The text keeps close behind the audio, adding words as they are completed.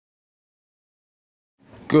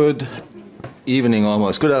Good evening,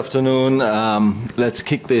 almost. Good afternoon. Let's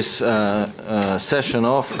kick this session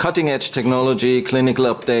off. Cutting-edge technology, clinical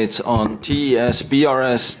updates on TES,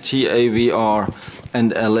 BRS, TAVR,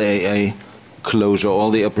 and LAA closure, all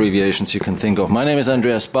the abbreviations you can think of. My name is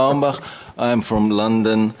Andreas Baumbach. I'm from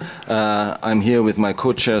London. I'm here with my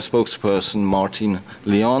co-chair spokesperson, Martin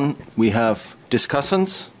Leon. We have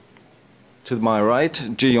discussants to my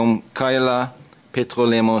right, Guillaume Kaila, Petro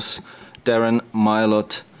Lemos, Darren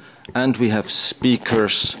Milot, and we have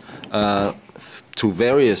speakers to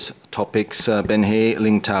various topics, Ben He,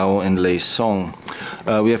 Ling Tao, and Lei Song.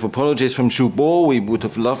 We have apologies from Zhu Bo. We would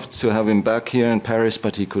have loved to have him back here in Paris,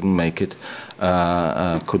 but he couldn't make it,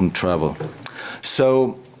 couldn't travel.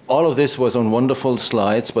 So all of this was on wonderful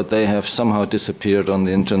slides, but they have somehow disappeared on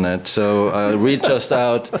the internet. So I'll read just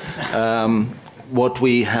out what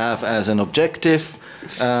we have as an objective.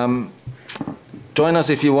 Join us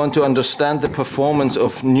if you want to understand the performance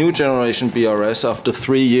of new generation BRS after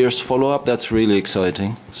 3 years follow-up. That's really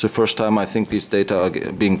exciting. It's the first time I think these data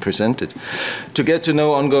are being presented. To get to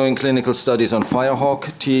know ongoing clinical studies on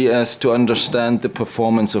Firehawk, TES, to understand the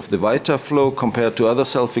performance of the VitaFlow compared to other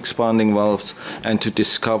self-expanding valves, and to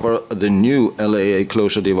discover the new LAA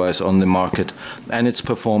closure device on the market and its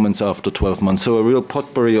performance after 12 months. So a real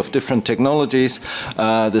potpourri of different technologies.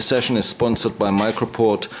 The session is sponsored by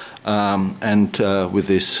Microport. With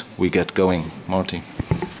this, we get going. Marty.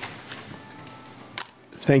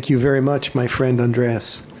 Thank you very much, my friend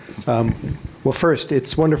Andreas. Well, first,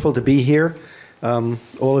 it's wonderful to be here.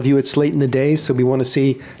 All of you, it's late in the day, so we want to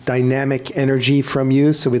see dynamic energy from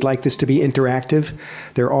you. So we'd like this to be interactive.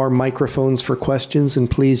 There are microphones for questions, and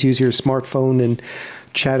please use your smartphone and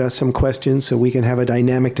chat us some questions so we can have a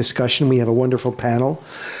dynamic discussion. We have a wonderful panel.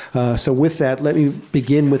 So with that, let me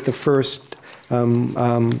begin with the first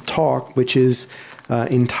talk, which is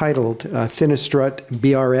entitled Thinestrut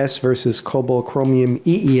BRS versus Cobalt Chromium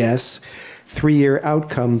EES, 3-year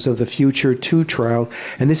outcomes of the Future 2 trial.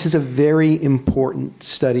 And this is a very important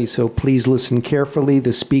study, so please listen carefully.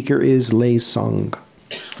 The speaker is Lei Song.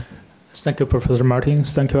 Thank you, Professor Martin.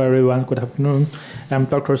 Thank you, everyone. Good afternoon. I'm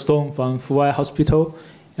Dr. Song from Fuwai Hospital.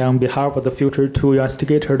 And on behalf of the Future 2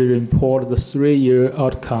 investigator, to report the 3-year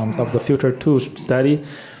outcomes of the Future 2 study,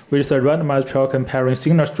 which is a randomized trial comparing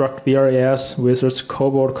Thinestrut BRS with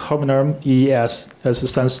Cobalt Chromium EES as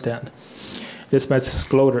a stand. This my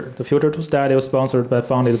disclosure. The Future 2 study was sponsored and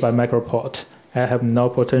funded by Microport. I have no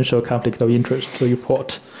potential conflict of interest to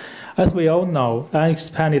report. As we all know, an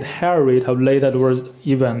expanded higher rate of late adverse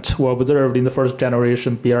events were observed in the first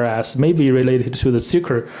generation BRS may be related to the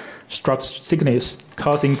thicker structure thickness,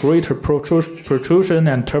 causing greater protrusion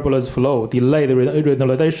and turbulence flow, delayed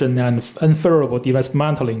renormalization, and unfavorable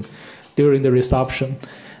dismantling during the resorption.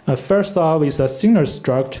 First off is a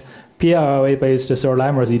Thinestrut PLLA-based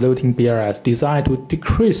sirolimus-eluting BRS designed to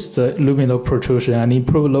decrease the luminal protrusion and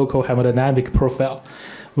improve local hemodynamic profile.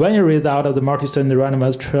 1 year result of the multi-center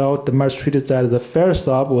randomized trial demonstrated that the first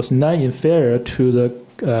op was non-inferior to the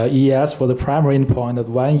ES for the primary endpoint of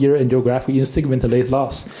 1 year angiographic in-segment late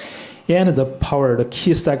loss, and the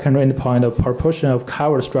key secondary endpoint of proportion of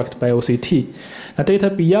covered structure by OCT. Now, data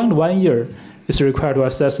beyond 1 year is required to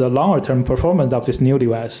assess the longer-term performance of this new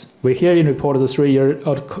device. We herein report the 3-year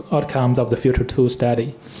outcomes of the Future 2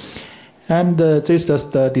 study. And this is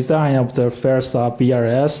the design of the first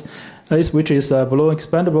BRS, which is a balloon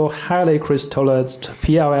expandable, highly crystallized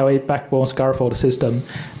PLLA backbone scaffold system,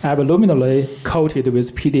 aluminally coated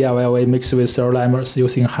with PDLLA mixed with sirolimus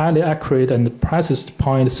using highly accurate and precise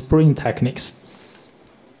point spring techniques.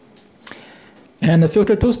 And the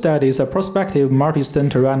Future 2 study is a prospective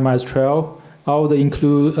multi-center randomized trial. All the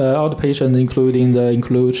patients, including the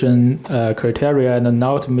inclusion criteria and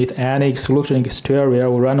not meet any exclusion criteria,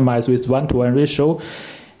 were randomized with 1-to-1 ratio.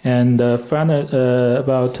 And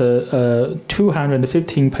about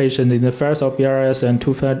 215 patients in the first of BRS and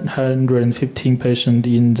 215 patients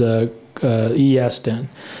in the ES then.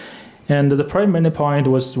 And the primary endpoint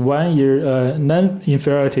was 1 year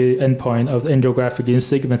non-inferiority endpoint of the angiographic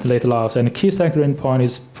in-segment late loss, and the key secondary endpoint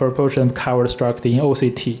is proportion of covered structure in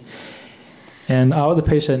OCT. And all the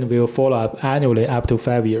patients will follow up annually up to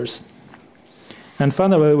 5 years. And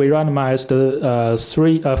finally, we randomized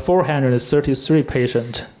 433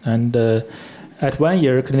 patients, and at 1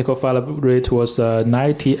 year, clinical follow-up rate was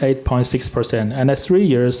 98.6%, and at 3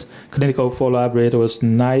 years, clinical follow-up rate was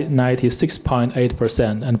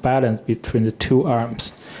 96.8%, and balanced between the two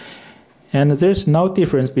arms. And there's no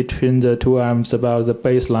difference between the two arms about the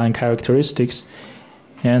baseline characteristics.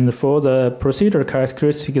 And for the procedure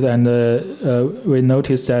characteristic, and we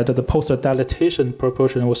noticed that the post-dilatation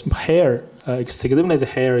proportion was higher, significantly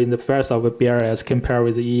higher in the first of BRS compared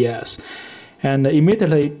with the ES. And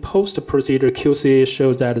immediately post-procedure QC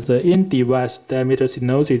shows that the in-device diameter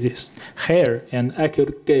stenosis is higher and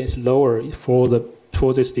acute gain is lower for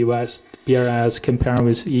this device BRS compared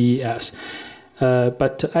with ES.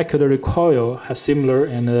 But acute recoil has similar,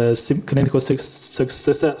 and clinical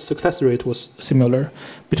success rate was similar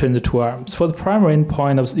between the two arms. For the primary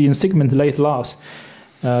endpoint of the in-segment late loss,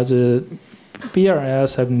 the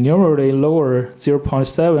BRS have numerically lower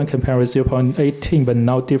 0.7 compared with 0.18, but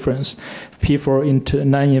no difference. P4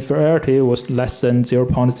 non-inferiority was less than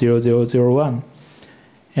 0.0001.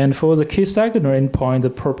 And for the key secondary endpoint, the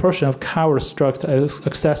proportion of covered structs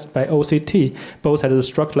accessed by OCT, both at the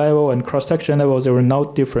struct level and cross-section level, there were no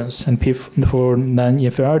difference. And P for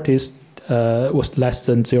non-inferiorities was less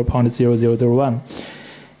than 0.0001.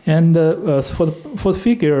 And for the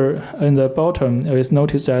figure in the bottom, it's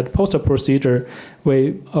noticed that post-procedure,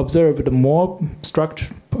 we observed more struct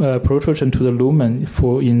protrusion to the lumen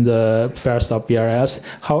in the first of BRS.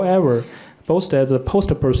 However, both at the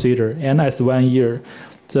post-procedure and at 1 year,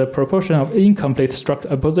 the proportion of incomplete struct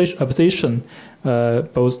apposition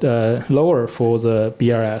both lower for the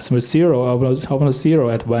BRS, with almost zero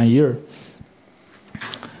at 1 year.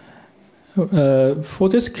 For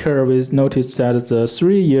this curve, we noticed that the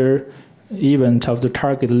 3-year event of the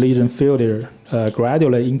target lesion failure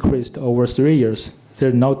gradually increased over 3 years.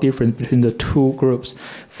 There's no difference between the two groups,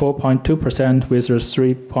 4.2% versus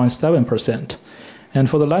 3.7%. And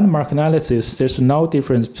for the landmark analysis, there's no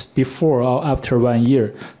difference before or after 1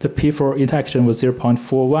 year. The P4 interaction was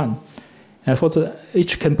 0.41. And for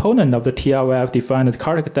each component of the TLF defined as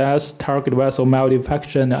cardiac death, target vessel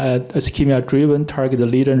malfunction, ischemia-driven target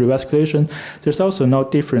lesion revascularization, there's also no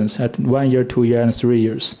difference at 1 year, 2 years, and 3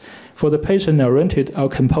 years. For the patient-oriented or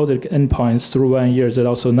composite endpoints through 1 year, there's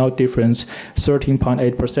also no difference,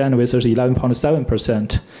 13.8% versus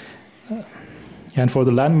 11.7%. And for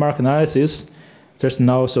the landmark analysis, there's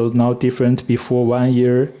also no difference before 1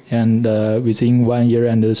 year and within 1 year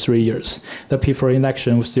and 3 years. The P4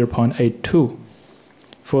 induction was 0.82.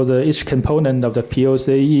 For each component of the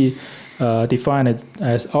POCE defined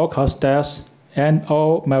as all-cause death and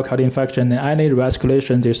all myocardial infarction and any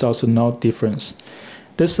revascularization, there's also no difference.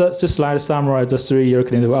 This slide summarizes the 3-year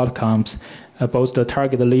clinical outcomes. Both the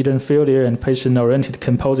target lesion failure and patient-oriented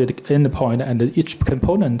composite endpoint, and each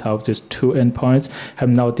component of these two endpoints have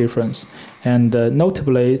no difference. And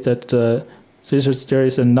notably, that there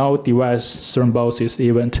is a no device thrombosis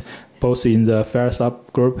event, both in the FAIR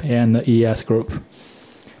subgroup and the ES group.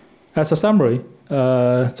 As a summary,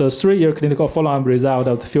 the 3-year clinical follow-up result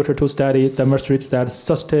of the FILTER-2 study demonstrates that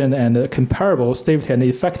sustained and comparable safety and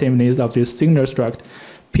effectiveness of this signal struct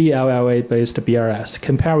PLLA-based BRS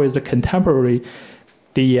compared with the contemporary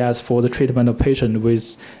DES for the treatment of patients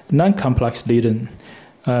with non-complex lesion.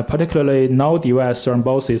 Particularly, no device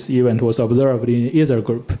thrombosis event was observed in either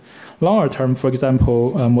group. Longer term, for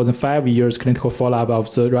example, more than 5 years clinical follow-up of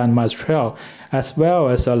the randomized trial, as well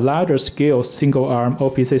as a larger scale single-arm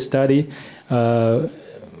OPC study,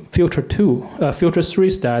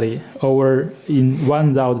 FILTER-3 study over in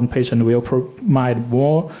 1,000 patients will provide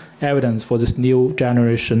more evidence for this new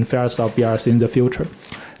generation FAIR sub BRS in the future.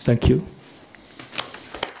 Thank you.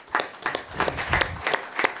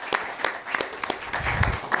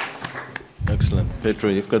 Excellent. Pedro,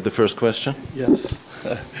 you've got the first question? Yes.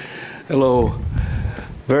 Hello.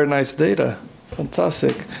 Very nice data.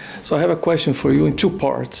 Fantastic. So I have a question for you in 2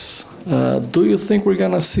 parts. Do you think we're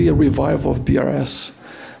going to see a revival of BRS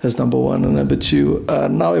as number 1? And number 2,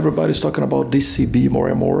 now everybody's talking about DCB more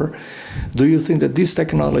and more. Do you think that this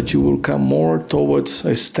technology will come more towards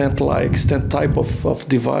a stent type of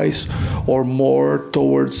device, or more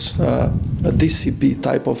towards a DCB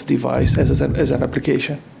type of device as an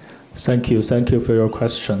application? Thank you for your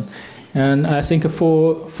question. And I think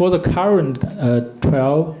for the current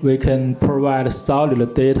trial, we can provide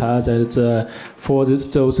solid data that for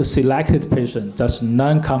those selected patients, that's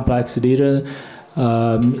non-complex lesion,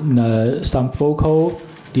 some focal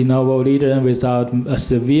de novo lesion without a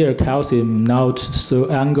severe calcium, not so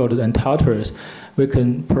angled and tortuous, we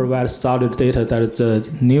can provide solid data that the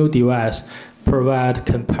new device provide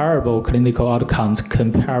comparable clinical outcomes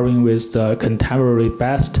comparing with the contemporary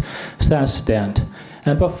best stent.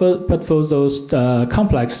 But for those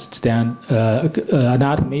complex stent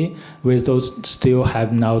anatomy, with those still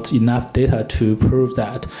have not enough data to prove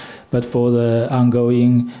that. But for the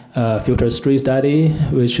ongoing filter 3 study,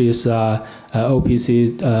 which is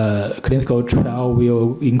OPC clinical trial,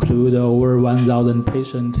 will include over 1,000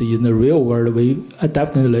 patients in the real world. We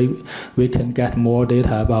definitely can get more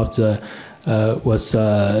data about what's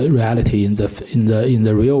reality in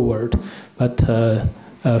the real world. But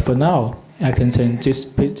for now, I can say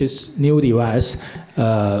this new device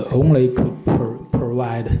only could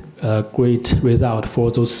provide a great result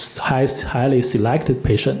for those highly selected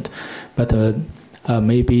patients. But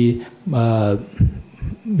maybe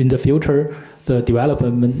in the future, the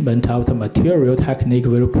development of the material technique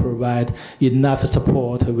will provide enough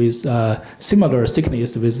support with similar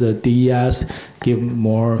thickness with the DES, give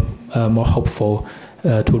more hopeful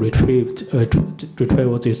to retrieve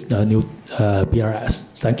this new BRS.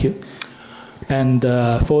 Thank you. And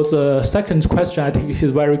for the second question, I think this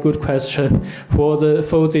is a very good question. For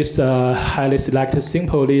this highly selected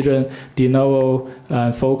simple lesion, de novo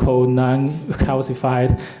focal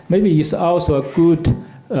non-calcified, maybe it's also a good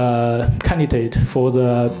candidate for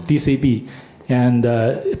the DCB, and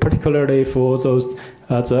particularly for those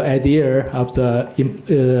the idea of the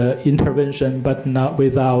intervention, but not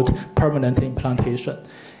without permanent implantation.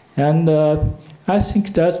 And I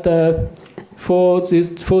think that's for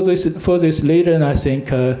this lesion, I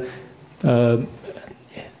think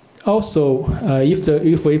also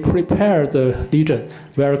if we prepare the lesion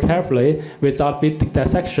very carefully without big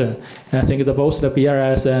dissection, I think both the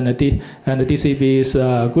BRS and the DCB is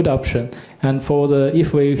a good option. And for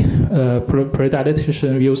if we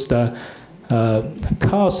pre-dilatation use the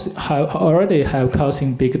already have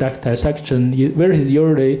causing big dissection, where is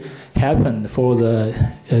usually happen for the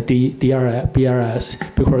BRS,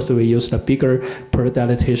 because we use a bigger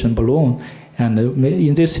pre-dilatation balloon, and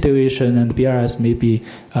in this situation, and BRS may be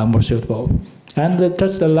more suitable. And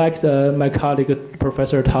just like my colleague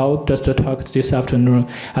Professor Tao just talked this afternoon,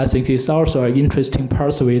 I think it's also an interesting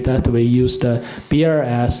pathway that we use the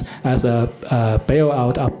BRS as a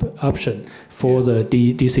bailout option for the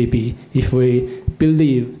DCB, if we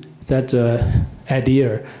believe that the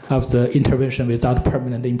idea of the intervention without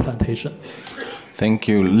permanent implantation. Thank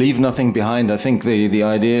you. Leave nothing behind. I think the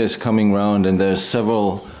idea is coming round, and there's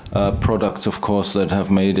several products, of course, that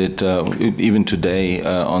have made it, even today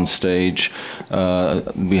on stage.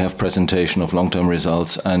 We have presentation of long-term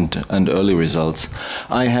results and early results.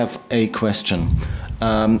 I have a question.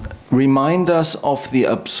 Remind us of the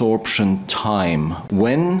absorption time.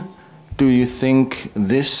 When do you think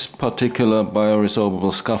this particular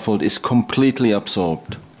bioresorbable scaffold is completely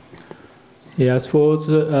absorbed? Yes, for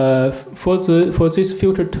this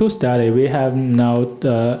filter 2 study, we have now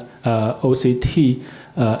the OCT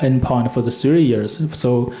endpoint for the 3 years.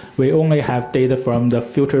 So we only have data from the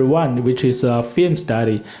filter 1, which is a film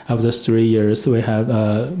study of the 3 years. We have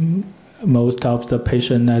most of the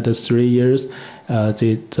patient at the 3 years,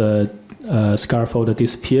 the scaffold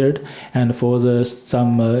disappeared, and for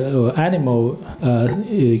some animal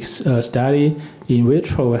study in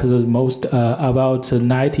vitro has most about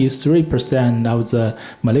 93% of the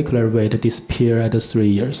molecular weight disappear at 3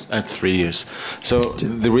 years. At 3 years. So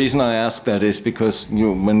the reason I ask that is because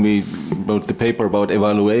when we wrote the paper about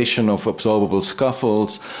evaluation of absorbable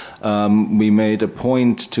scaffolds, we made a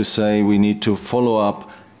point to say we need to follow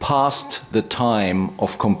up past the time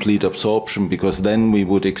of complete absorption, because then we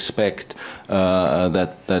would expect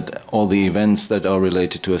that all the events that are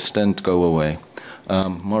related to a stent go away.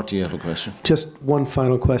 Marty, you have a question? Just one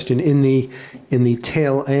final question. In the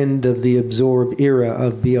tail end of the absorb era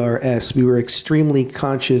of BRS, we were extremely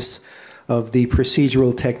conscious of the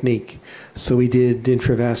procedural technique. So we did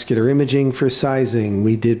intravascular imaging for sizing,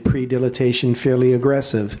 we did pre-dilatation fairly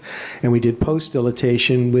aggressive, and we did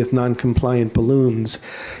post-dilatation with non-compliant balloons.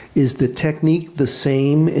 Is the technique the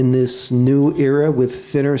same in this new era with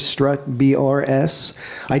thinner strut BRS?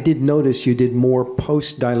 I did notice you did more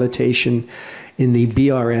post-dilatation in the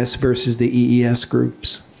BRS versus the EES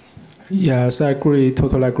groups. Yes, I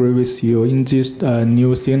totally agree with you. In this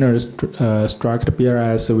new thinner structured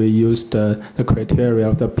BRS, we used the criteria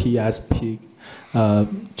of the PSP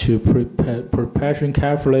to prepare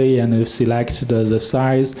carefully and select the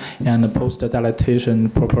size, and the post-dilatation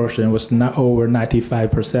proportion was not over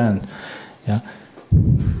 95%. Yeah.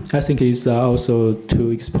 I think it's also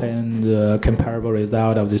to explain the comparable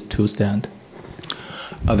result of these two stents.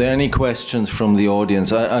 Are there any questions from the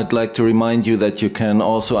audience? I'd like to remind you that you can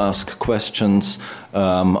also ask questions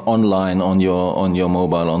online on your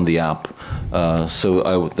mobile, on the app.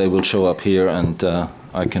 So they will show up here, and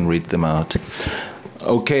I can read them out.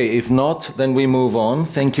 Okay, if not, then we move on.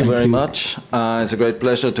 Thank you very much. It's a great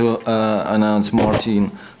pleasure to announce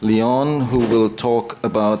Martin Leon, who will talk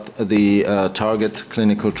about the Target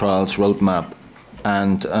Clinical Trials Roadmap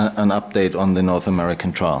and an update on the North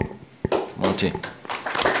American trial. Martin.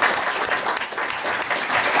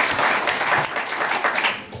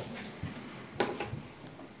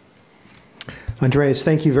 Andreas,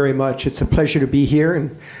 thank you very much. It's a pleasure to be here,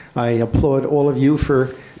 and I applaud all of you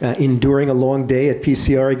for enduring a long day at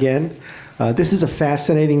PCR again. This is a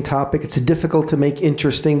fascinating topic. It's difficult to make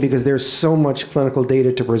interesting because there's so much clinical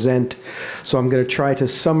data to present. So I'm going to try to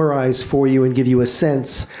summarize for you and give you a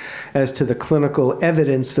sense as to the clinical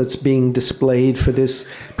evidence that's being displayed for this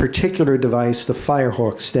particular device, the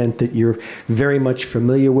Firehawk stent that you're very much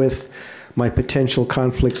familiar with, my potential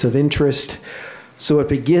conflicts of interest. So it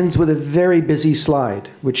begins with a very busy slide,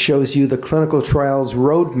 which shows you the clinical trials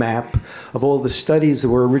roadmap of all the studies that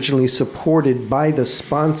were originally supported by the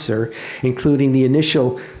sponsor, including the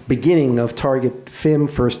initial beginning of Target FIM,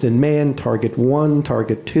 First in Man, Target 1,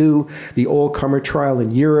 Target 2, the all-comer trial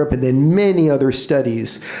in Europe, and then many other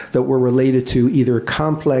studies that were related to either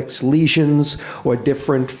complex lesions or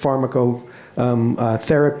different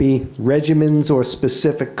pharmacotherapy regimens or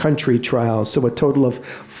specific country trials, so a total of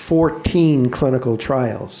 14 clinical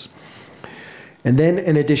trials. And then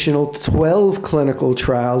an additional 12 clinical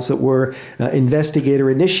trials that were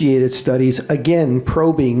investigator-initiated studies, again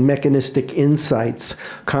probing mechanistic insights,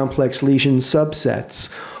 complex lesion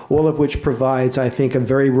subsets, all of which provides, I think, a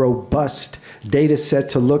very robust data set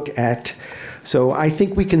to look at. So I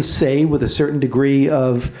think we can say with a certain degree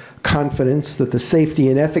of confidence that the safety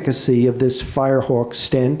and efficacy of this Firehawk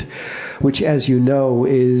stent, which, as you know,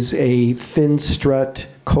 is a thin strut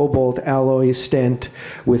cobalt alloy stent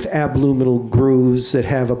with abluminal grooves that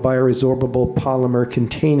have a bioresorbable polymer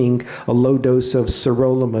containing a low dose of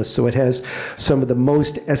sirolimus. So it has some of the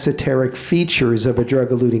most esoteric features of a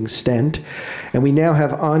drug-eluting stent. And we now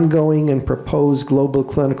have ongoing and proposed global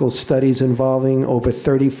clinical studies involving over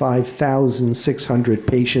 35,600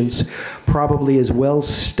 patients, probably as well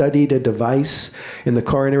studied a device in the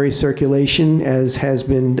coronary circulation as has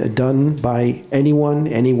been done by anyone,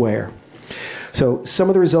 anywhere. So some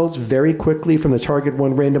of the results very quickly from the Target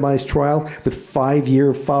 1 randomized trial with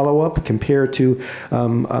 5-year follow-up compared to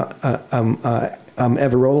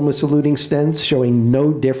everolimus-eluting stents, showing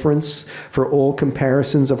no difference for all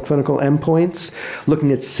comparisons of clinical endpoints.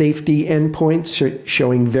 Looking at safety endpoints,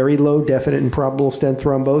 showing very low definite and probable stent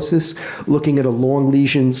thrombosis. Looking at a long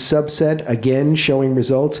lesion subset, again showing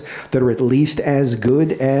results that are at least as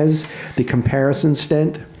good as the comparison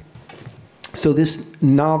stent. So this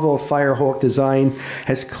novel Firehawk design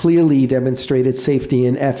has clearly demonstrated safety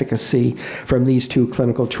and efficacy from these 2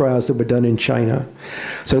 clinical trials that were done in China.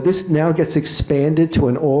 So this now gets expanded to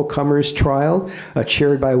an all-comers trial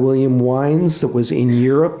chaired by William Wines that was in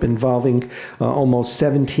Europe, involving almost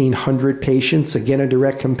 1,700 patients. Again, a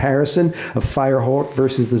direct comparison of Firehawk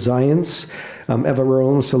versus the Xience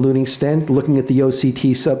everolimus-eluting stent, looking at the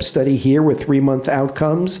OCT sub-study here with 3-month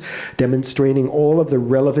outcomes, demonstrating all of the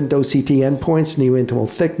relevant OCT endpoints, neointimal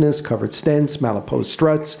thickness, covered stents, malapose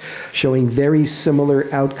struts, showing very similar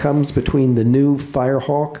outcomes between the new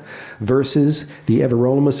Firehawk versus the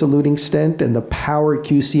everolimus-eluting stent, and the powered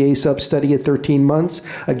QCA sub-study at 13 months,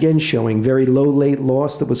 again showing very low late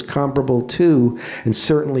loss that was comparable to and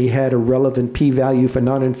certainly had a relevant p-value for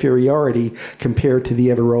non-inferiority compared to the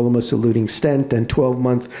everolimus-eluting stent, and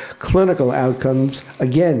 12-month clinical outcomes,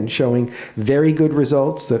 again showing very good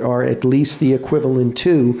results that are at least the equivalent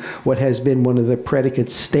to what has been one of the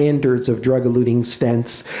predicate standards of drug-eluting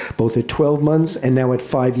stents, both at 12 months and now at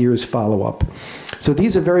 5 years follow-up. So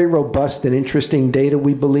these are very robust and interesting data,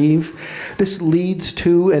 we believe. This leads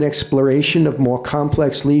to an exploration of more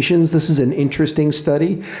complex lesions. This is an interesting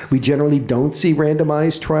study. We generally don't see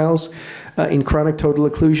randomized trials in chronic total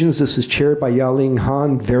occlusions. This is chaired by Yaling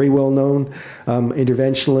Han, very well-known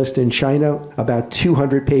interventionalist in China, about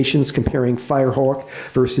 200 patients comparing Firehawk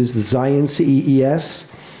versus the Xience EES.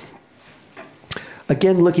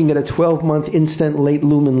 Again, looking at a 12-month instant late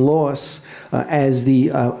lumen loss as the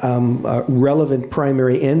relevant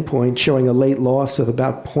primary endpoint, showing a late loss of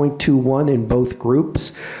about 0.21 in both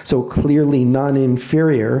groups, so clearly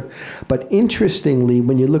non-inferior. But interestingly,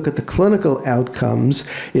 when you look at the clinical outcomes,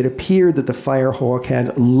 it appeared that the Firehawk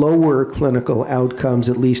had lower clinical outcomes,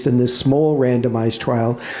 at least in this small randomized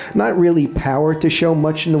trial, not really powered to show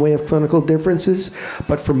much in the way of clinical differences,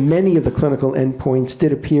 but for many of the clinical endpoints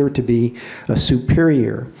did appear to be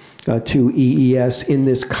superior to EES in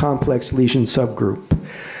this complex lesion subgroup.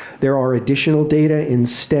 There are additional data in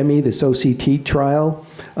STEMI, this OCT trial,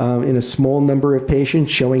 in a small number of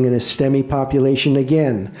patients, showing in a STEMI population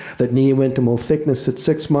again that neointimal thickness at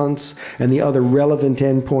 6 months and the other relevant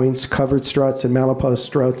endpoints, covered struts and malapose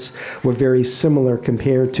struts, were very similar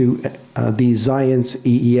compared to the Xience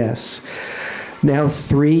EES. Now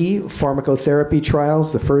 3 pharmacotherapy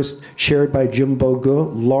trials, the first chaired by Jumbo Gu,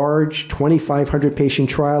 large 2,500 patient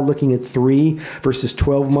trial looking at 3 versus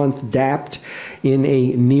 12-month DAPT in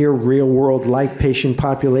a near real-world-like patient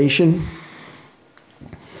population.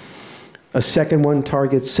 A second one,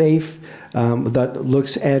 Target Safe, that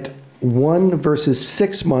looks at 1 versus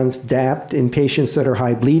 6-month DAPT in patients that are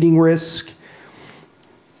high bleeding risk.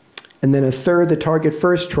 And then a third, the Target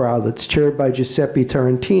First trial that's chaired by Giuseppe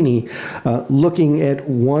Tarantini, looking at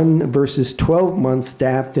 1 versus 12-month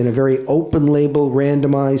DAPT in a very open-label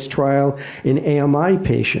randomized trial in AMI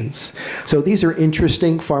patients. So these are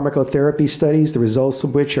interesting pharmacotherapy studies, the results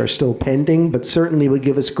of which are still pending, but certainly will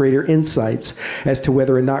give us greater insights as to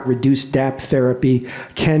whether or not reduced DAPT therapy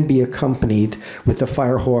can be accompanied with the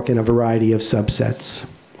Firehawk in a variety of subsets.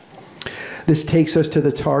 This takes us to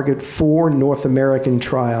the Target 4 North American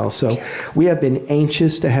trial. So we have been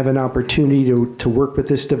anxious to have an opportunity to work with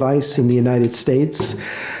this device in the United States.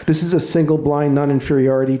 This is a single-blind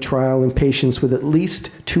non-inferiority trial in patients with at least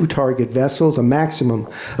 2 target vessels, a maximum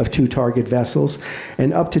of 2 target vessels,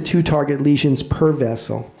 and up to 2 target lesions per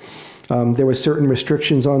vessel. There were certain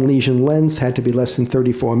restrictions on lesion length, had to be less than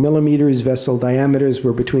 34 millimeters. Vessel diameters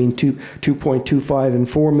were between 2.25 and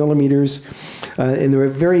 4 millimeters. And there were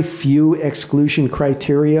very few exclusion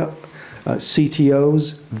criteria,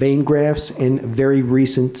 CTOs, vein grafts, and very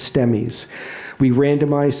recent STEMIs. We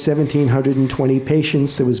randomized 1,720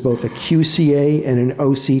 patients. There was both a QCA and an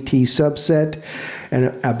OCT subset,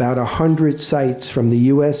 and about 100 sites from the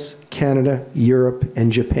US, Canada, Europe,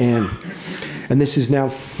 and Japan. And this is now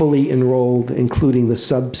fully enrolled, including the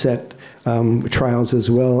subset trials as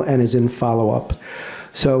well, and is in follow-up.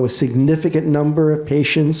 So a significant number of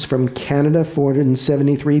patients from Canada,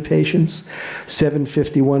 473 patients,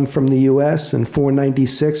 751 from the US, and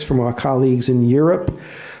 496 from our colleagues in Europe.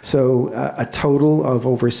 So a total of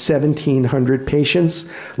over 1,700 patients.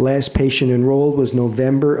 Last patient enrolled was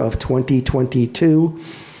November of 2022.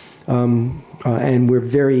 And we're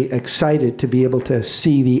very excited to be able to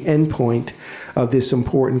see the endpoint of this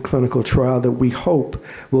important clinical trial that we hope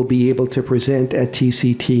will be able to present at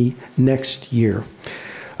TCT next year.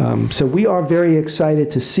 So we are very excited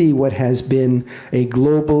to see what has been a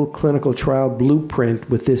global clinical trial blueprint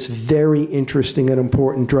with this very interesting and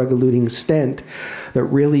important drug-eluting stent that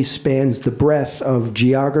really spans the breadth of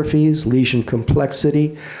geographies, lesion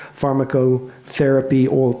complexity, pharmacotherapy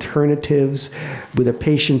alternatives, with a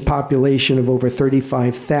patient population of over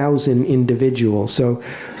 35,000 individuals. So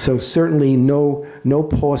certainly no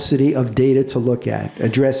paucity of data to look at,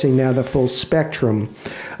 addressing now the full spectrum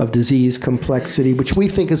of disease complexity, which we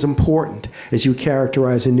think is important as you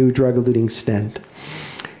characterize a new drug-eluting stent.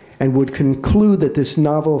 And would conclude that this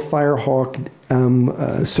novel Firehawk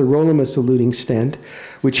sirolimus-eluting stent,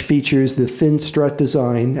 which features the thin strut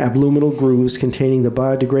design, abluminal grooves containing the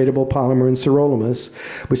biodegradable polymer and sirolimus,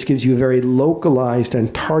 which gives you a very localized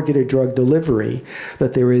and targeted drug delivery,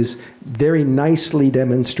 that there is very nicely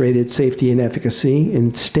demonstrated safety and efficacy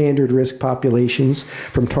in standard risk populations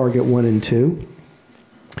from Target 1 and 2.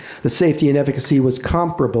 The safety and efficacy was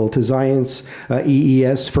comparable to Xience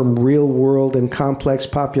EES from real-world and complex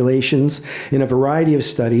populations in a variety of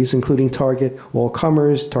studies, including Target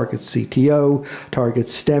All-Comers, Target CTO, Target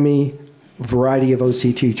STEMI, variety of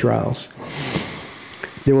OCT trials.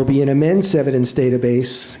 There will be an immense evidence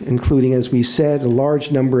database, including, as we said, a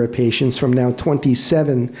large number of patients from now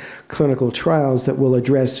 27 clinical trials that will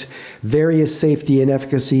address various safety and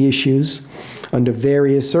efficacy issues under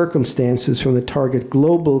various circumstances from the Target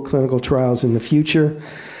global clinical trials in the future.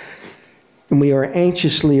 And we are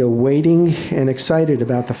anxiously awaiting and excited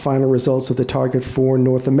about the final results of the Target 4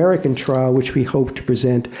 North American trial, which we hope to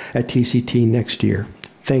present at TCT next year.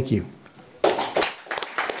 Thank you.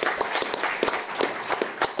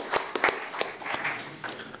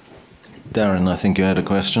 Darren, I think you had a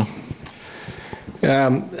question.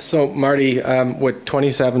 So Marty, with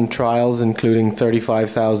 27 trials, including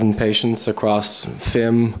 35,000 patients across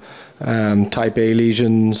FIM, type A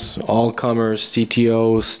lesions, all-comers,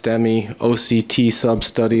 CTO, STEMI, OCT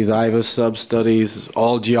sub-studies, IVUS sub-studies,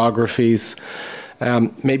 all geographies,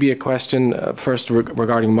 maybe a question first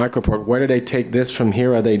regarding MicroPort. Where do they take this from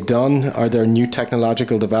here? Are they done? Are there new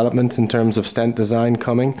technological developments in terms of stent design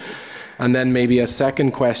coming? And then maybe a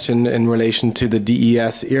second question in relation to the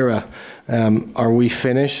DES era. Are we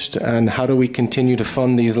finished, and how do we continue to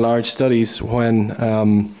fund these large studies when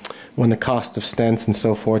the cost of stents and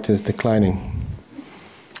so forth is declining?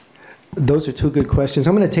 Those are two good questions.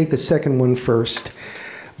 I'm going to take the second one first.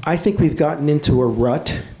 I think we've gotten into a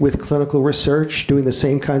rut with clinical research, doing the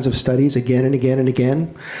same kinds of studies again and again and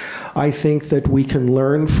again. I think that we can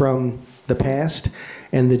learn from the past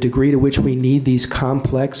and the degree to which we need these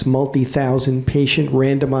complex, multi-thousand patient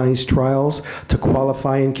randomized trials to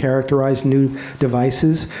qualify and characterize new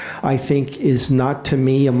devices, I think is not, to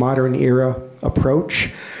me, a modern era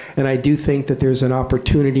approach. And I do think that there's an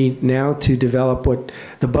opportunity now to develop what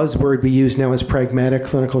the buzzword we use now is pragmatic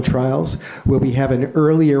clinical trials, where we have an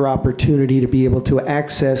earlier opportunity to be able to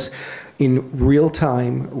access in real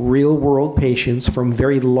time, real world patients from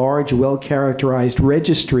very large, well-characterized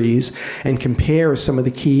registries and compare some of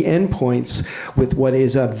the key endpoints with what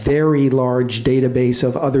is a very large database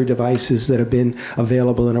of other devices that have been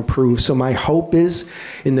available and approved. So my hope is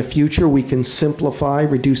in the future we can simplify,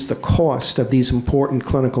 reduce the cost of these important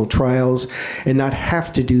clinical trials and not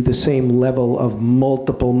have to do the same level of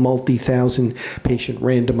multiple, multi-thousand patient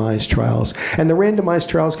randomized trials. And the randomized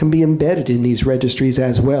trials can be embedded in these registries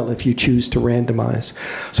as well if you choose to randomize.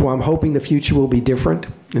 So I'm hoping the future will be different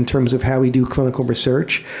in terms of how we do clinical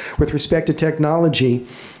research. With respect to technology,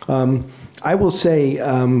 I will say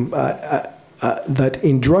that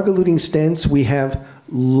in drug-eluting stents, we have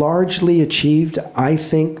largely achieved, I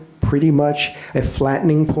think, pretty much a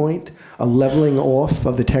flattening point, a leveling off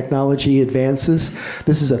of the technology advances.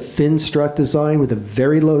 This is a thin strut design with a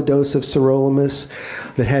very low dose of sirolimus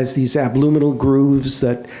that has these abluminal grooves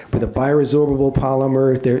that, with a bioresorbable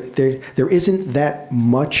polymer, there isn't that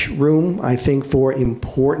much room, I think, for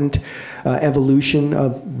important evolution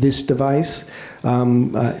of this device.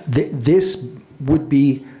 This would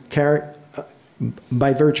be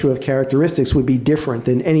by virtue of characteristics, would be different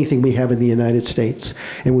than anything we have in the United States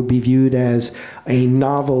and would be viewed as a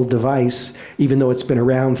novel device, even though it's been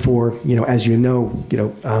around for, as you know,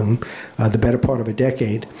 the better part of a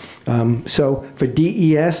decade. So for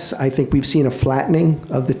DES, I think we've seen a flattening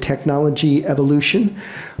of the technology evolution,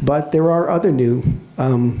 but there are other new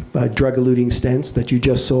drug-eluting stents that you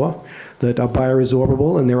just saw that are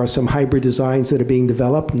bioresorbable, and there are some hybrid designs that are being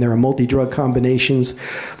developed, and there are multi-drug combinations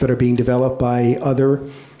that are being developed by other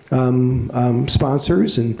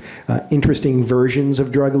sponsors and interesting versions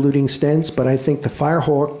of drug-eluting stents. But I think the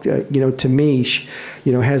Firehawk, to me,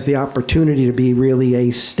 has the opportunity to be really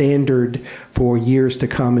a standard for years to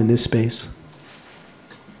come in this space.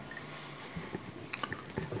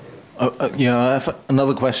 Yeah, I have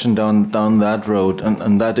another question down that road,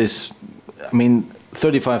 and that is,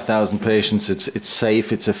 35,000 patients, it's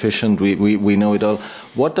safe, it's efficient, we know it all.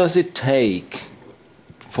 What does it take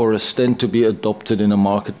for a stent to be adopted in a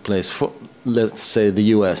marketplace, for, let's say, the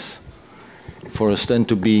US, for a stent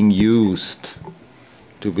to being used,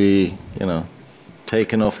 to be,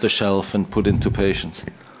 taken off the shelf and put into patients?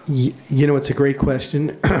 It's a great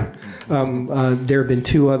question. There have been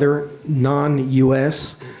two other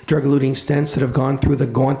non-US drug-eluting stents that have gone through the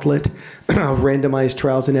gauntlet of randomized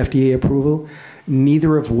trials and FDA approval,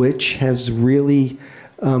 neither of which has really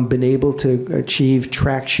been able to achieve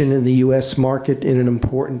traction in the US market in an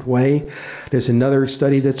important way. There's another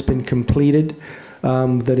study that's been completed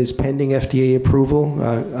that is pending FDA approval,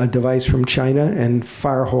 a device from China, and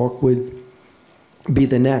Firehawk would be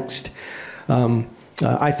the next.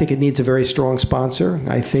 I think it needs a very strong sponsor.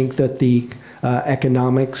 I think that the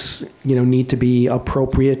economics, need to be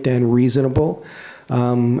appropriate and reasonable.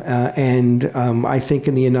 I think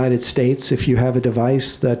in the United States, if you have a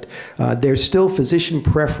device that there's still physician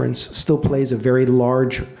preference still plays a very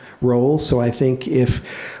large role. So I think if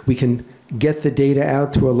we can get the data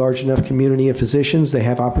out to a large enough community of physicians, they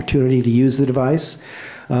have opportunity to use the device.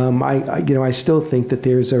 I still think that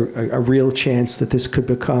there's a real chance that this could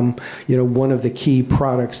become, one of the key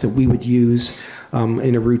products that we would use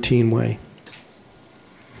in a routine way.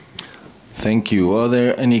 Thank you. Are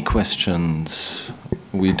there any questions?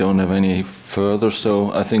 We don't have any further,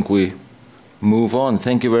 so I think we move on.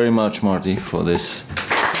 Thank you very much, Marty, for this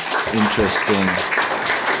interesting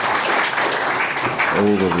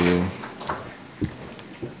overview.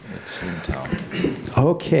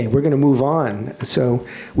 Okay, we're going to move on. So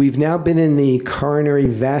we've now been in the coronary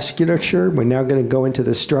vasculature. We're now going to go into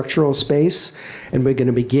the structural space, and we're going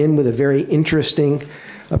to begin with a very interesting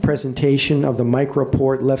presentation of the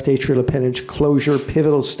MicroPort left atrial appendage closure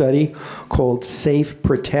pivotal study called SAFE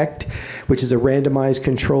Protect, which is a randomized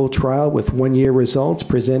controlled trial with one-year results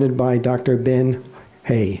presented by Dr. Ben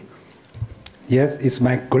Hay. Yes, it's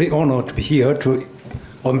my great honor to be here to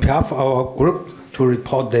on behalf of our group to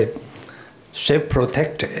report the Safe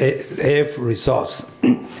Protect AF results.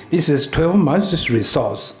 This is 12 months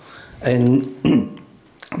results, and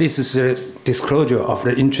this is a disclosure of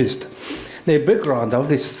the interest. The background of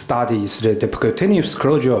this study is that the percutaneous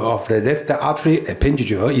closure of the left artery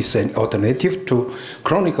appendage is an alternative to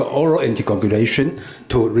chronic oral anticoagulation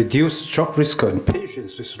to reduce stroke risk in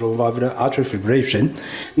patients with low valvular artery fibrillation.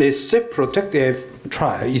 The Safe Protect AF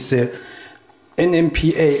trial is a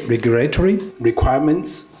NMPA regulatory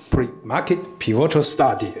requirements pre-market pivotal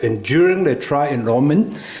study, and during the trial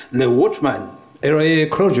enrollment, the Watchman LAA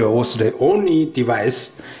closure was the only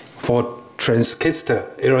device for transcatheter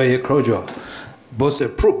LAA closure, both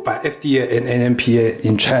approved by FDA and NMPA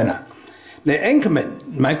in China. The Anchorman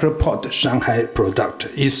MicroPort Shanghai product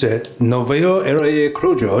is a novel LAA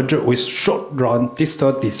closure with short-run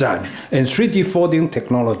distal design and 3D folding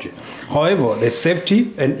technology. However, the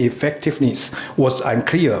safety and effectiveness was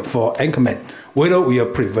unclear for Anchorman, whether we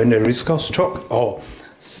will prevent the risk of stroke or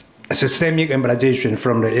systemic embolization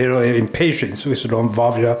from the LAA in patients with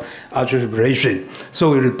non-valvular artery fibrillation. So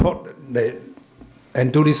we report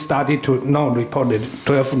and do this study to now report the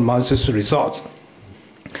 12 months results.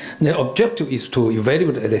 The objective is to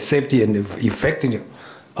evaluate the safety and the effectiveness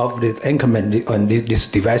of the Anchorman on these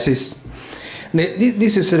devices.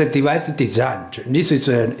 This is the device design. This is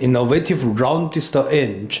an innovative round distal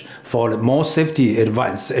end for more safety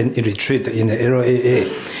advance and retreat in the LAA,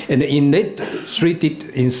 and innate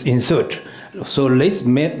 3D insert. So less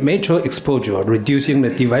metal exposure, reducing the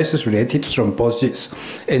device's related thrombosis,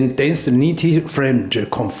 and density frame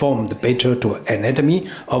conformed better to anatomy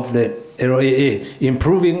of the LAA,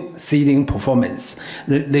 improving sealing performance.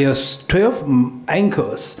 There are 12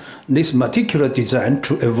 anchors. This particular design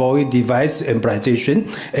to avoid device embolization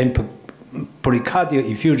and pericardial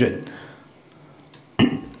effusion.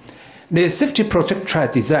 The Safety Protect trial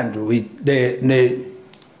design,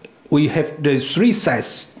 we have the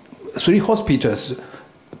three hospitals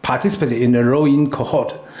participated in the row-in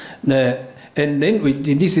cohort. And then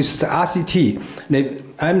this is the RCT.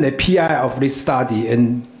 I'm the PI of this study,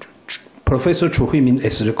 and Professor Chu Huimin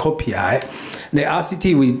is the co-PI. The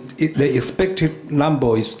RCT, the expected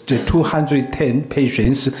number is 210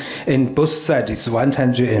 patients, and both sides is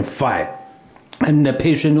 105. And the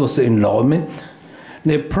patient was enrollment.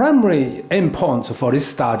 The primary endpoint for this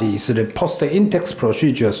study is the post-index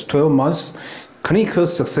procedures 12 months clinical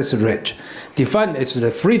success rate, defined as the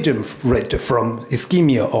freedom rate from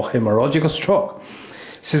ischemia or hemorrhagic stroke,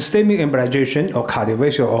 systemic embolization or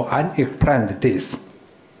cardiovascular or unexplained death.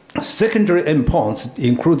 Secondary endpoints,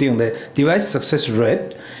 including the device success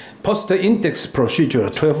rate, post-index procedure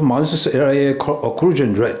 12 months LAA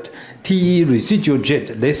occlusion rate, TE residual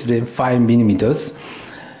jet less than 5 millimeters,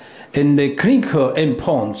 and the clinical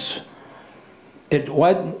endpoints at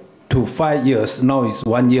 1 to 5 years, now is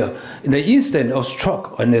 1 year. The incidence of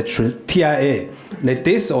stroke and the TIA, the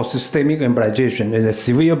death or systemic embolization, and the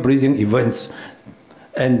severe bleeding events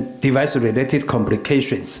and device-related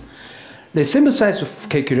complications. The sample size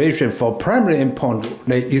calculation for primary endpoint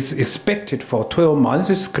is expected for 12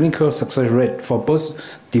 months. Clinical success rate for both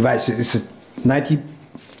devices is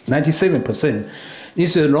 97%.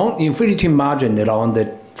 This is a long infinity margin around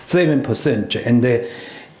 7%, and the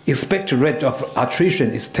expected rate of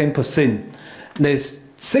attrition is 10%. The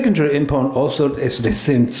secondary endpoint also is the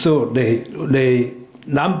same. So the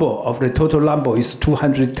number of the total number is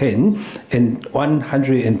 210 and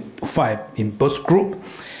 105 in both groups.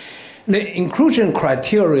 The inclusion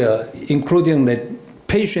criteria, including the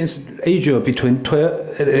patients aged between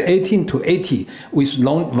 18 to 80 with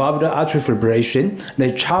non-valvular artery fibrillation,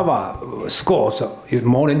 the CHAVA scores is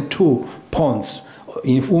more than 2 points.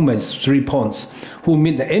 In women, 3 points, who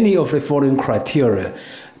meet any of the following criteria.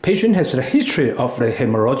 Patient has a history of the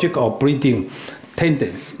hemorrhagic or bleeding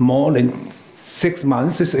tendencies more than 6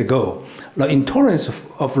 months ago. The intolerance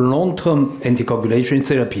of long-term anticoagulation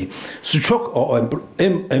therapy, stroke or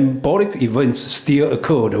embolic events still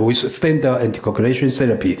occurred with standard anticoagulation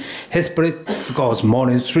therapy, has scores more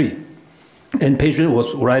than 3. And patient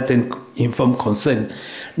was right and informed consent.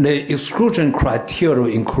 The exclusion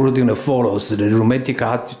criteria including the follows: the rheumatic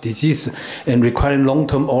heart disease and requiring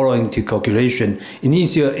long-term oral anticoagulation,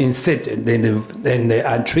 initial onset and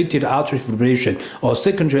the untreated artery fibrillation or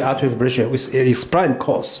secondary artery fibrillation with explained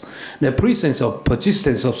cause, the presence of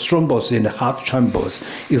persistence of thrombus in the heart chambers,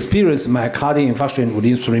 experience myocardial infarction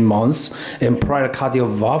within 3 months, and prior cardiac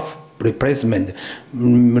valve replacement,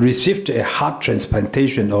 received a heart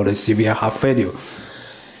transplantation or a severe heart failure.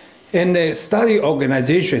 And the study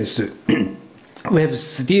organizations we have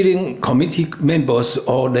steering committee members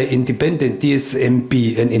or the independent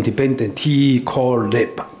DSMB and independent TE core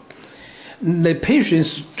lab. The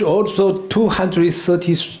patients, also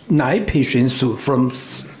 239 patients from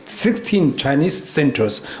 16 Chinese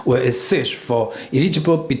centers were assessed for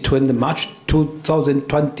eligible between March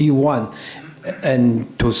 2021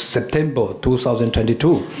 and to September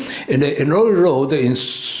 2022. And they enrolled in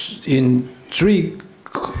 3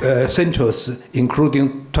 centers,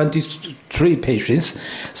 including 23 patients.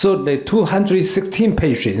 So the 216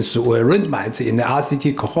 patients were randomized in the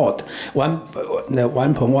RCT cohort,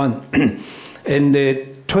 1.1. And the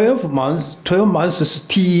 12 months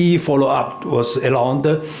TE follow-up was around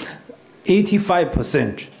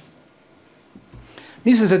 85%.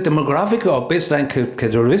 This is a demographic or baseline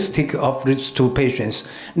characteristic of these 2 patients.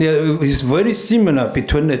 It's very similar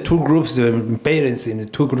between the 2 groups, the balance in the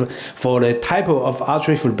 2 groups for the type of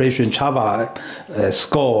atrial fibrillation TAVR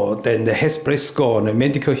score, then the head score, and the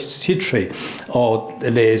medical history, or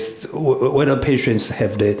whether patients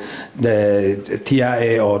have the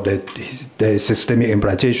TIA or the systemic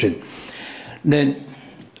implantation. Then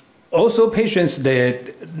also patients,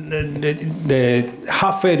 the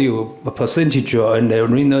heart failure percentage and the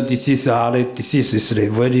renal disease are the diseases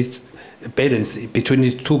very balanced between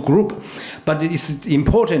the 2 groups. But it is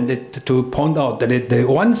important to point out that the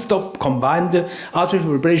one-stop combined atrial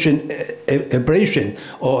fibrillation ablation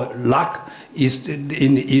or LAC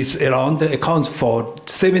is around accounts for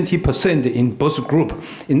 70% in both groups.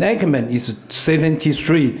 In Ackerman is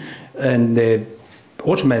 73, and the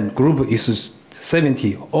Watchman group is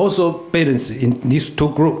 70, also balanced in these 2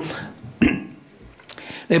 groups.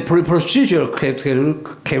 The pre-procedural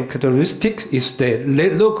characteristic is the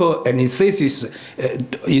local anesthesis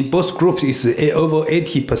in both groups is over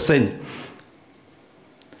 80%.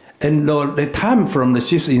 And the time from the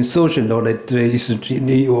shift insertion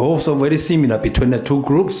is also very similar between the 2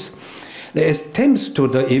 groups. The attempts to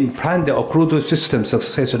implant the occlusal system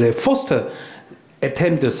success, the first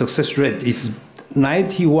attempt success rate is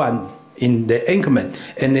 91 in the Anchorman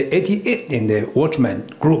and 88 in the Watchman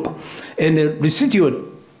group. And the residual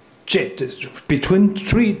jet between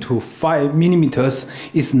 3 to 5 millimeters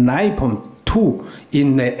is 9.2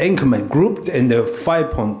 in the Anchorman group and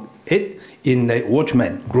 5.8 in the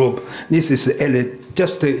Watchman group. This is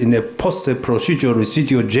just in the post-procedural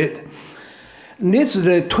residual jet. This is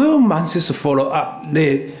the 12 months follow-up.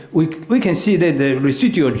 We can see that the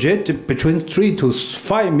residual jet between 3 to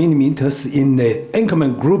 5 millimeters in the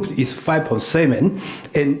Anchorman group is 5.7,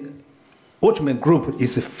 and Watchman group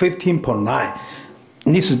is 15.9.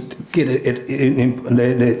 This get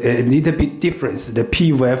a little bit difference. The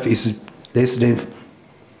p-value is less than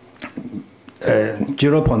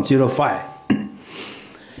 0.05.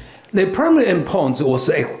 The primary endpoint was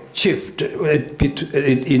achieved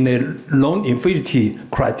in a non-inferiority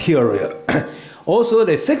criteria. Also,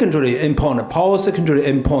 the secondary endpoint, power secondary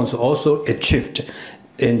endpoints also achieved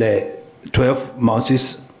in the 12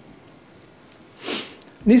 months.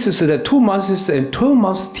 This is the 2 months and 12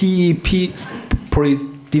 months TEP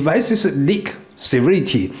pre-devices leak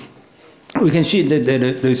severity. We can see that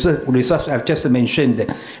the results I've just mentioned.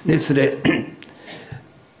 This is the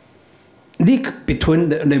leak between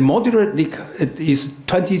the moderate leak is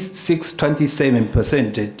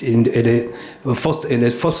 26-27% in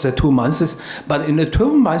the first 2 months, but in the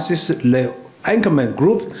 12 months the Anchorman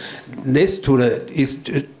group is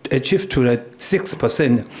achieved to the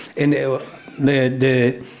 6%, and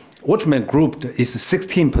the Watchman group is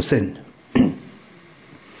 16%.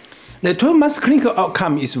 The 12 months clinical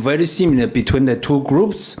outcome is very similar between the 2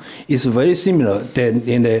 groups. It's very similar than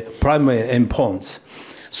in the primary endpoints.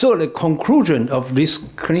 So the conclusion of this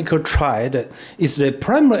clinical trial is the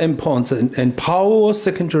primary endpoints and power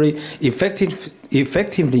secondary effectiveness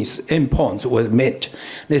endpoints were met.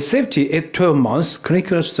 The safety at 12 months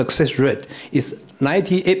clinical success rate is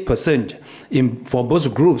 98% for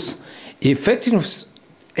both groups. Effectiveness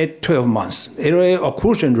at 12 months, area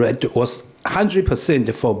occlusion rate was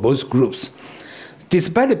 100% for both groups.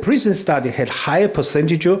 Despite the previous study had higher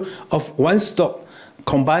percentage of one-stop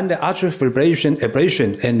combined atrial fibrillation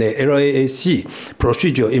ablation and the LAAC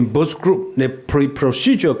procedure in both groups, the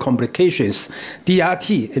pre-procedural complications,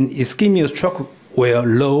 DRT and ischemic stroke were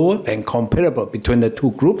lower and comparable between the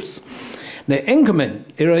 2 groups. The Anchorman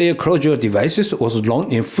LAA closure devices was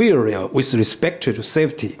non-inferior with respect to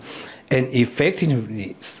safety and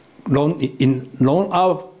effectiveness in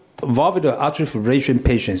non-valvular atrial fibrillation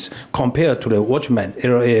patients compared to the Watchman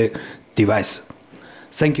LAA device.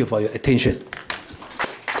 Thank you for your attention.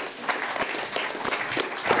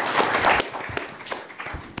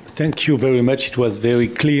 Thank you very much. It was very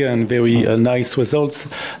clear and very nice results.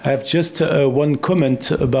 I have just one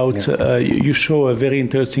comment about you show a very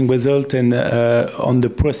interesting result and on the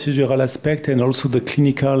procedural aspect and also the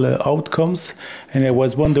clinical outcomes. And I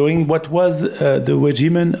was wondering what was the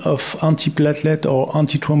regimen of antiplatelet or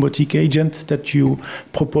antithrombotic agent that you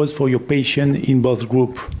proposed for your patient in both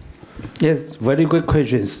groups? Yes, very good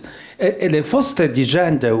questions. In the first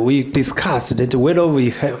design, we discussed that whether we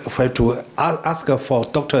have to ask for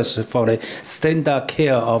doctors for the standard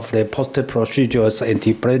care of the post-procedures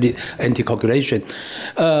anticoagulation.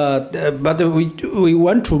 But we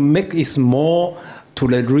want to make it more to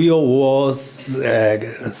the real world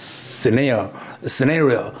scenario,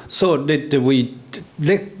 so that we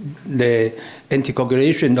let the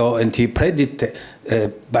anticoagulation or antiplatelet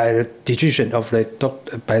by decision of the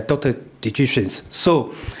by doctor decisions.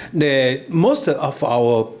 So most of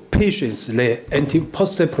our patients, the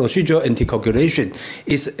post-procedure anticoagulation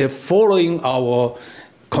is following our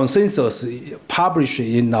consensus published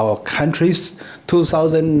in our countries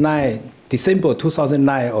 2009. December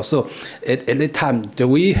 2009 or so, at the time that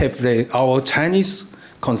we have our Chinese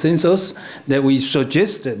consensus that we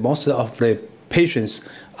suggest that most of the patients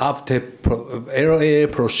after LAA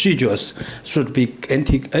procedures should be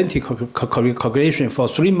anticoagulation for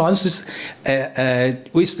 3 months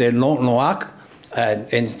with the NOAC and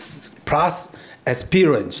plus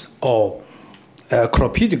experience or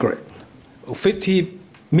clopidogrel, 50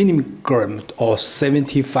 milligram or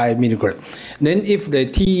 75 milligram. Then if the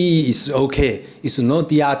TE is okay, it's no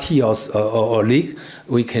DRT or leak,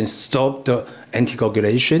 we can stop the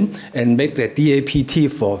anticoagulation and make the DAPT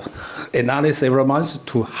for another several months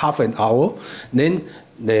to half an hour. Then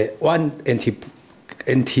the one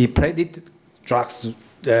antiplatelet drugs,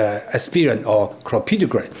 aspirin or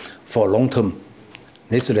clopidogrel for long term.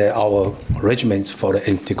 These are our regimens for the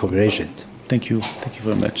anticoagulation. Thank you. Thank you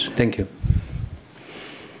very much. Thank you.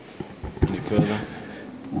 Any further?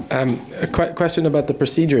 A question about the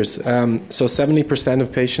procedures. So 70%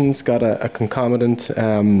 of patients got a concomitant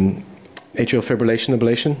atrial fibrillation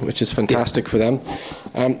ablation, which is fantastic for them.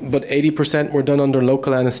 But 80% were done under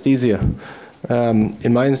local anesthesia.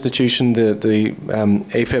 In my institution, the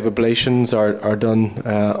AFib ablations are done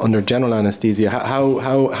under general anesthesia.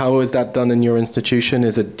 How is that done in your institution?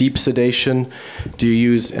 Is it deep sedation? Do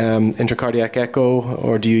you use intracardiac echo,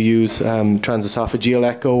 or do you use transesophageal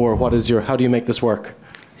echo, or how do you make this work?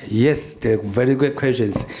 Yes, they're very good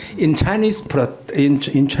questions. In Chinese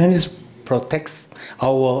protects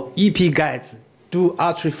our EP guides do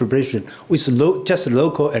atrial fibrillation with just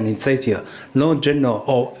local anesthesia, no general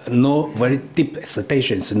or no very deep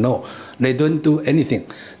sedations. No, they don't do anything.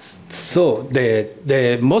 So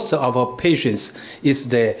the most of our patients is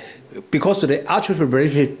because the atrial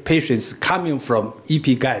fibrillation patients coming from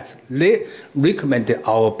EP guides, they recommend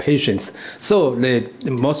our patients. So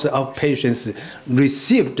most of our patients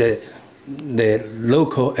receive the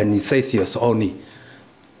local anesthesias only.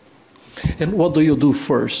 And what do you do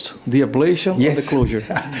first, the ablation or the closure?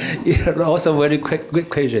 Yeah, also very good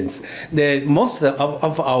questions. Most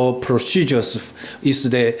of our procedures is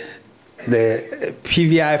the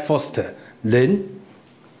PVI first, then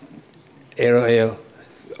LAA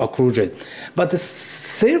occlusion. But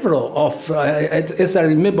several of, as I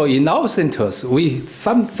remember, in our centers,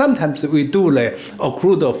 sometimes we do the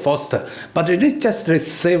occluder first, but it is just the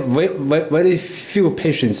same. Very few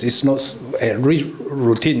patients. It's not a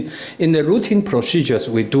routine. In the routine procedures,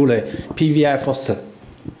 we do the PVI first.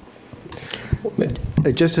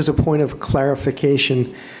 Just as a point of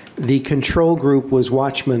clarification, the control group was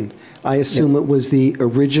Watchman. I assume it was the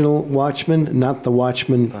original Watchman, not the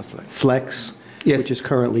Watchman Flex. Yes. Which is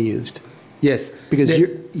currently used. Yes. Because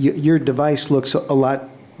your device looks a lot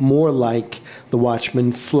more like the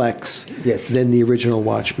Watchman Flex than the original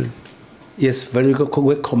Watchman. Yes, very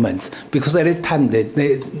good comments. Because at the time,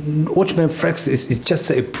 the Watchman Flex is just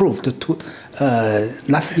approved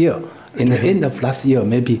last year, in the end of last year,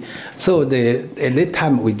 maybe. So at that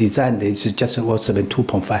time we designed it, it's just about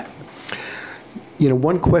 2.5. You know,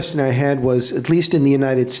 one question I had was, at least in the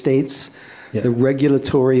United States, the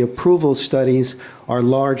regulatory approval studies are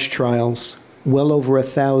large trials, well over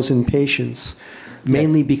 1,000 patients,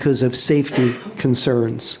 mainly because of safety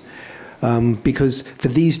concerns. Because for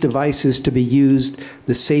these devices to be used,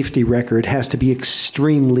 the safety record has to be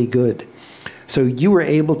extremely good. So you were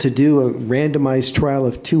able to do a randomized trial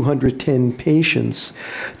of 210 patients.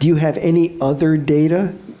 Do you have any other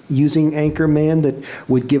data using Anchorman that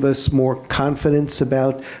would give us more confidence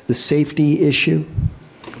about the safety issue?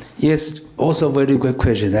 Yes, also very good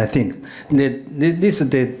question. I think this is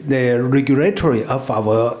the regulatory of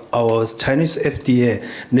our Chinese FDA.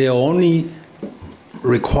 They only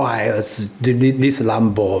requires this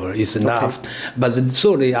number is enough. Okay. But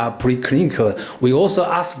so they are preclinical. We also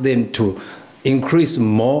ask them to increase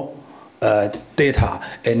more data,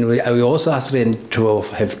 and we also ask them to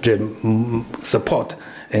have the support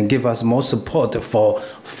and give us more support for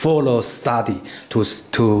follow study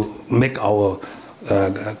to make our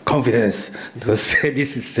confidence to say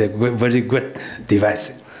this is a very good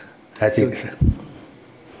device. I think so.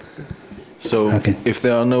 So okay. If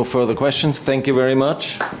there are no further questions, thank you very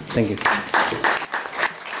much. Thank you.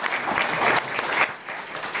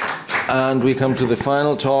 And we come to the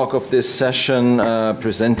final talk of this session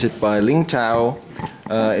presented by Ling Tao.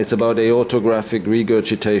 It's about aortographic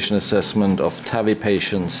regurgitation assessment of TAVI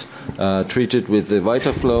patients treated with the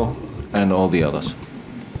VitaFlow and all the others.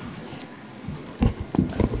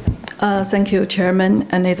 Thank you, Chairman,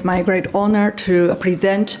 and it's my great honor to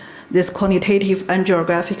present this quantitative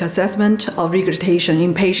angiographic assessment of regurgitation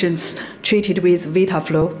in patients treated with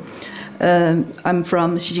VitaFlow. I'm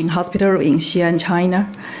from Xijing Hospital in Xi'an,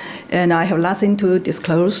 China, and I have nothing to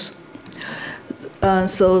disclose.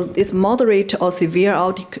 So this moderate or severe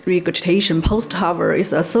aortic regurgitation post-TAVR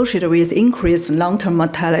is associated with increased long-term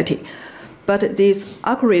mortality. But this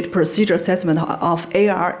accurate procedure assessment of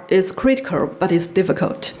AR is critical, but it's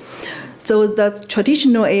difficult. So the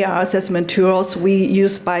traditional AR assessment tools we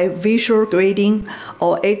use by visual grading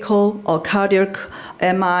or echo or cardiac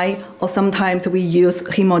MI, or sometimes we use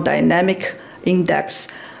hemodynamic index.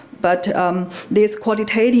 But this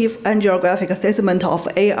quantitative angiographic assessment of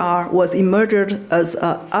AR was emerged as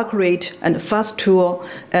an accurate and fast tool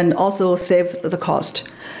and also saves the cost.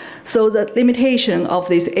 So the limitation of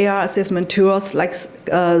these AR assessment tools, like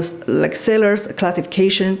Saylor's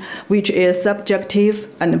classification, which is subjective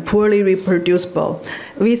and poorly reproducible.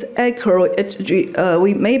 With echo,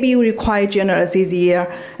 we maybe require general anesthesia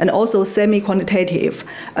and also semi-quantitative,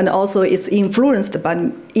 and also it's influenced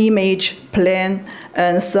by image, plan,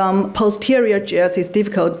 and some posterior jets is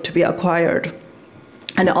difficult to be acquired.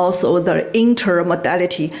 And also the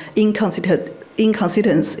intermodality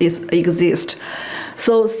inconsistencies exist.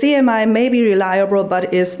 So CMI may be reliable,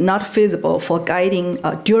 but is not feasible for guiding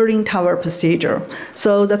during TAVR procedure.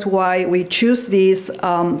 So that's why we choose this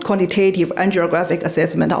quantitative angiographic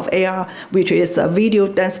assessment of AR, which is a video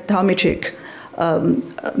densitometric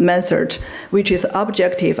method, which is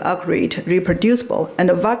objective, accurate, reproducible. And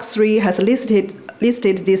VAC3 has listed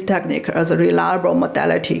this technique as a reliable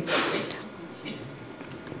modality.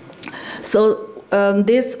 So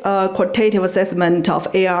this quantitative assessment of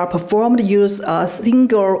AR performed use a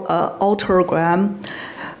single aortogram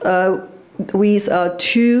with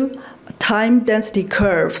two time density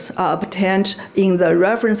curves obtained in the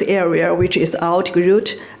reference area, which is aortic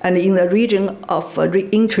root, and in the region of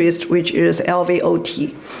interest, which is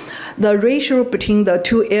LVOT. The ratio between the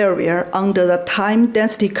two areas under the time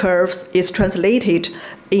density curves is translated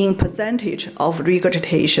in percentage of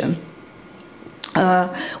regurgitation.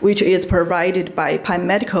 Which is provided by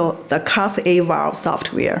Medical, the Class A valve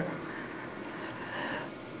software.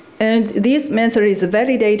 And this method is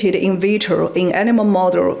validated in vitro in animal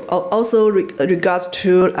model, also regards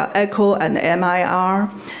to echo and MIR.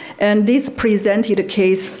 And this presented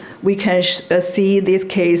case, we can see this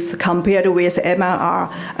case compared with MIR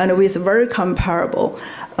and with very comparable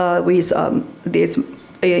with this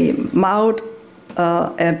mild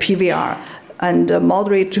and PVR. And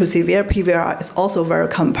moderate to severe PVR is also very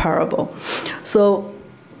comparable. So,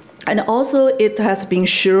 and also it has been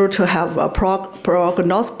shown to have a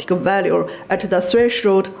prognostic value at the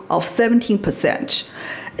threshold of 17%.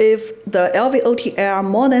 If the LVOT are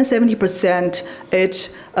more than 70%,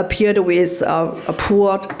 it appeared with a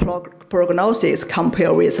poor prognosis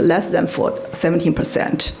compared with less than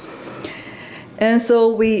 17%. And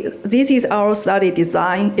so this is our study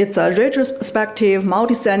design. It's a retrospective,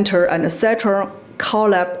 multi-center, and central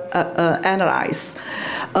collab analysis.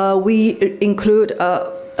 We include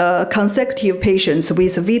consecutive patients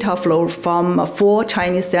with VitaFlow from 4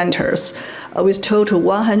 Chinese centers with total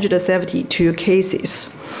 172 cases.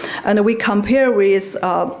 And we compare with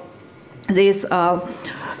this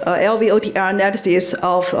LVOTR analysis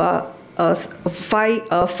of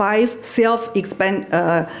 5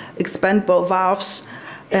 self-expandable valves,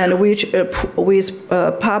 and which published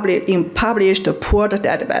pooled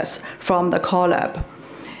database from the collab.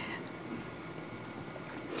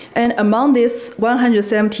 And among these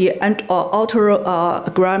 170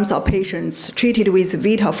 autograms of patients treated with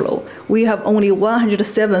VitaFlow, we have only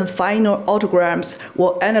 107 final autograms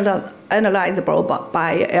were analyzable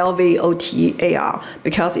by LVOT-AR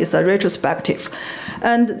because it's a retrospective.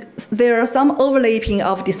 And there are some overlapping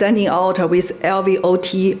of descending aorta with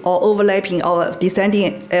LVOT or overlapping of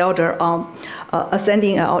descending aorta on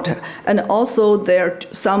ascending aorta. And also there are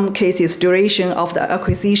some cases duration of the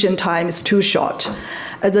acquisition time is too short.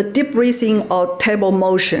 The deep breathing or table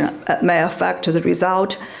motion may affect the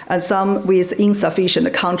result, and some with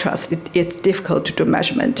insufficient contrast, it's difficult to do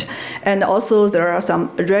measurement. And also there are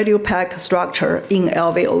some radial pack structure in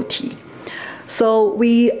LVOT. So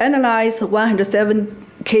we analyzed 107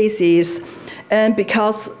 cases, and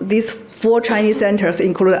because these 4 Chinese centers,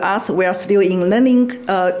 including us, we are still in learning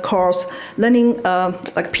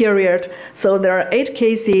period. So there are 8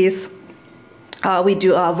 cases. We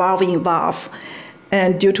do a valve-in-valve,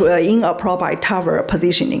 and due to inappropriate TAVR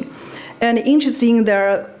positioning. And interesting,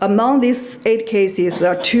 among these 8 cases,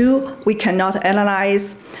 there are 2 we cannot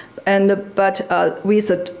analyze, but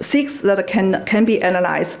with 6 that can be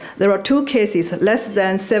analyzed, there are 2 cases less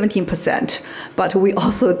than 17%, but we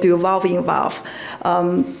also do valve-in-valve.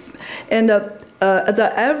 And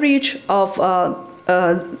the average of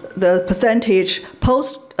the percentage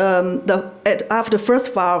after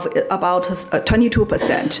first valve about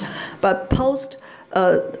 22%, but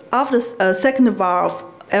after second valve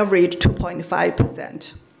average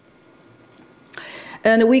 2.5%.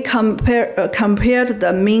 And we compared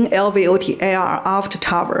the mean LVOT AR after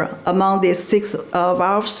TAVR among these 6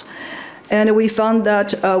 valves. And we found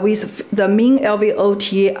that with the mean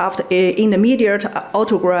LVOT after intermediate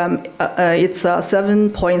autogram, it's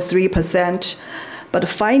 7.3%, but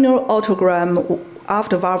final autogram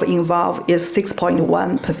after valve-in-valve is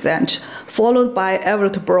 6.1%, followed by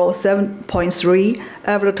aortic-bro 7.3,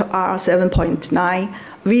 aortic-R 7.9,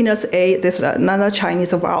 venous A, this is another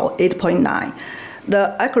Chinese valve, 8.9.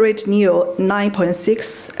 The accurate neo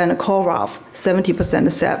 9.6, and core valve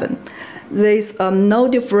 70% 7. There's no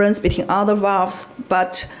difference between other valves,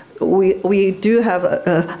 but we do have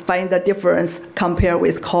find the difference compared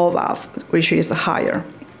with core valve, which is higher.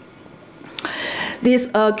 This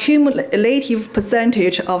cumulative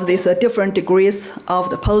percentage of these different degrees of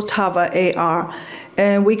the post-TAVR AR,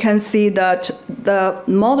 and we can see that the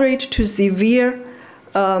moderate to severe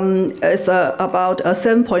is about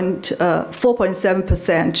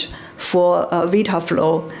 4.7% for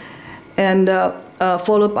VitaFlow, and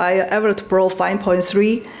followed by aortic-bro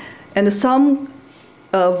 5.3, and some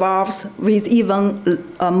valves with even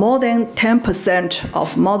more than 10%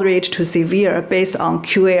 of moderate to severe based on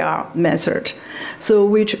QAR method. So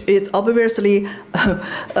which is obviously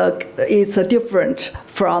is different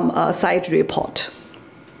from a side report.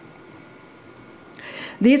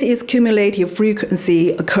 This is cumulative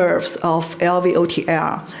frequency curves of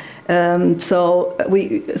LVOT-AR. So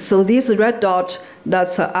this red dot,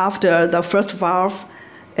 that's after the first valve,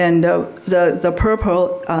 and the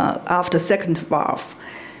purple after second valve.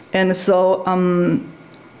 And so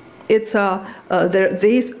it's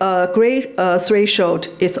this gray threshold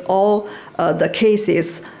is all the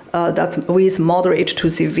cases that with moderate to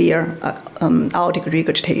severe aortic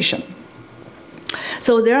regurgitation.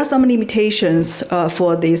 So there are some limitations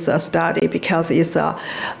for this study because it's a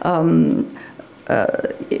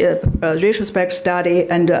retrospective study,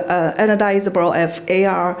 and analyzable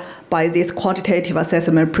FAR by this quantitative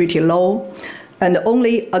assessment pretty low, and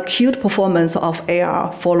only acute performance of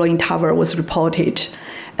AR following TAVR was reported.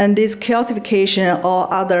 And this calcification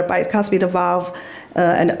or other bicuspid valve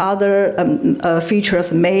and other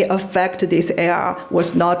features may affect this AR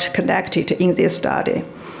was not connected in this study.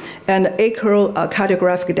 And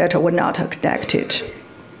echocardiographic data were not connected.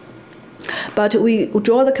 But we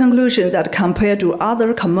draw the conclusion that compared to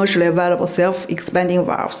other commercially available self-expanding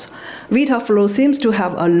valves, VitaFlow seems to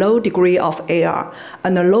have a low degree of AR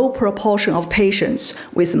and a low proportion of patients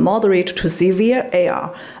with moderate to severe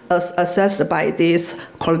AR as assessed by this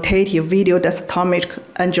qualitative video densitometric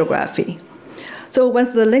angiography. So once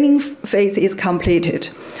the learning phase is completed,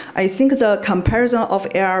 I think the comparison of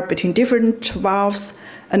AR between different valves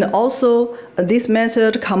and also this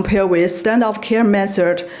method compared with standard of care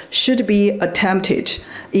method should be attempted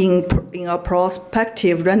in a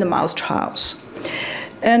prospective randomized trials.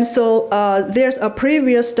 And so there's a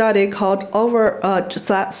previous study called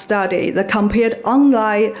study that compared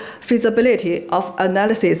online feasibility of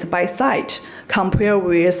analysis by site compared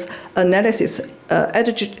with analysis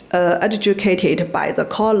educated by the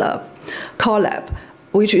core lab,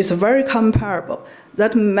 which is very comparable.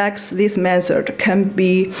 That makes this method can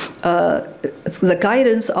be the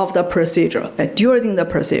guidance of the procedure during the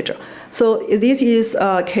procedure. So this is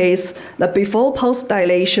a case that before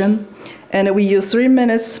post-dilation, and we use 3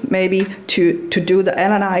 minutes maybe to do the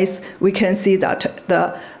analyze, we can see that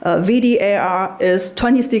the VDAR is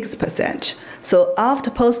 26%. So after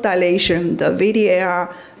post-dilation, the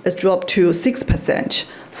VDAR is dropped to 6%.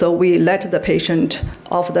 So we let the patient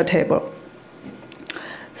off the table.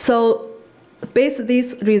 So based on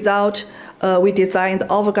this result, we designed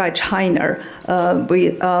overguide China,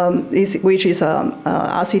 which is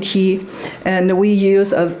RCT, and we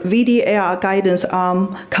use a VDAR guidance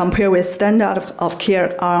arm compared with standard of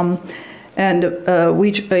care arm, and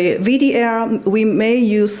which VDAR we may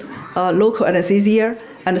use local anesthesia,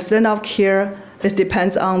 and standard of care it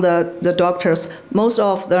depends on the doctors. Most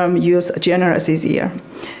of them use general anesthesia,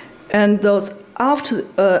 and those after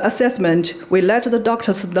assessment we let the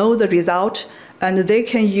doctors know the result, and they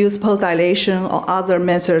can use post-dilation or other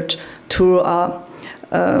method to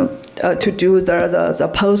do the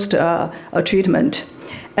post treatment.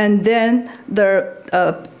 And then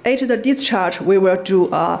at the discharge, we will do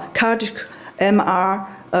cardiac MR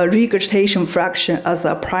regurgitation fraction as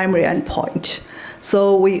a primary endpoint.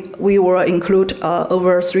 So we will include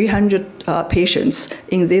over 300 patients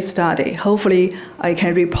in this study. Hopefully, I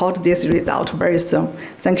can report this result very soon.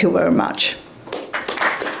 Thank you very much.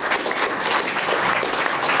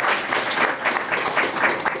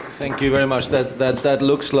 Thank you very much. That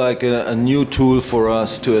looks like a new tool for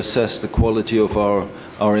us to assess the quality of our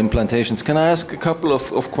implantations. Can I ask a couple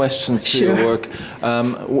of questions to your work?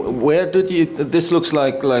 Where did you? This looks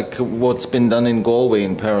like what's been done in Galway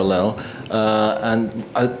in parallel, and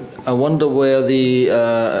I wonder where the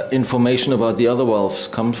information about the other valves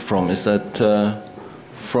comes from. Is that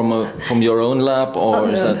from your own lab, or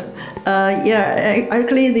is that? Yeah,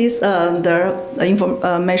 actually, this the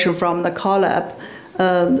information from the core lab.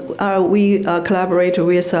 We collaborate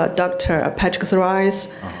with Dr. Patrick Sarais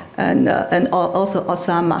and also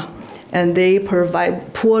Osama, and they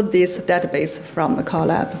pull this database from the core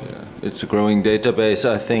lab. Yeah, it's a growing database,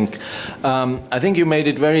 I think. I think you made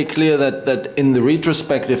it very clear that in the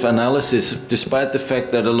retrospective analysis, despite the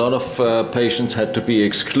fact that a lot of patients had to be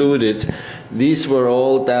excluded, these were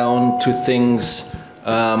all down to things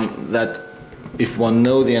that if one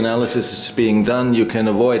knows the analysis is being done, you can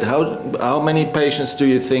avoid. How many patients do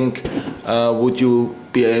you think would you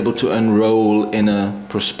be able to enroll in a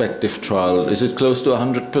prospective trial? Is it close to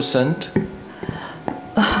 100%?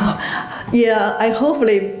 Yeah, I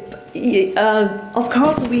hopefully. Of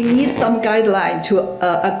course, we need some guideline to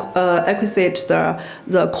acquisite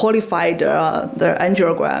the qualified the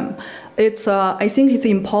angiogram. I think it's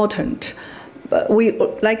important. But we,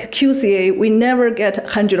 like QCA, we never get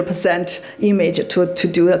 100% image to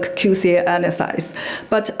do a QCA analysis.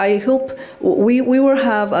 But I hope we will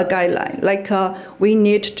have a guideline. Like we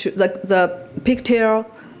need to the pigtail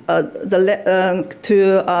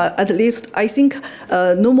to at least I think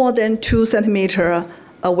no more than 2 centimeters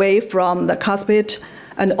away from the cuspid,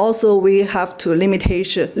 and also we have to limit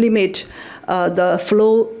the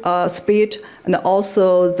flow speed and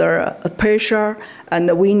also the pressure,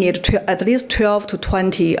 and we need at least 12 to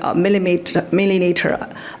 20 milliliter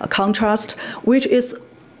contrast, which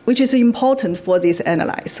is important for this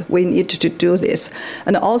analysis. We need to do this,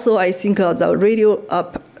 and also I think the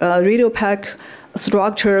radio pack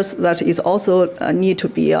structures that is also need to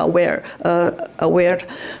be aware.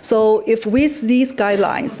 So if with these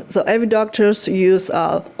guidelines, so every doctors use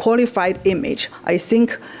a qualified image, I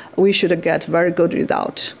think we should get very good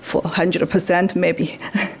result for 100% maybe.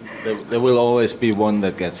 There will always be one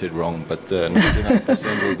that gets it wrong, but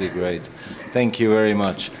 99% will be great. Thank you very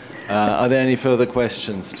much. Are there any further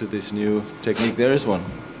questions to this new technique? There is one.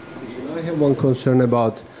 I have one concern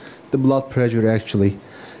about the blood pressure actually.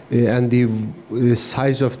 And the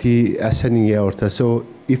size of the ascending aorta. So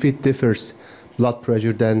if it differs blood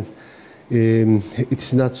pressure, then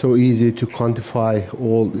it's not so easy to quantify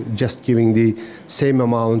all just giving the same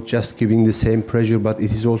amount, just giving the same pressure, but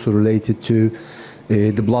it is also related to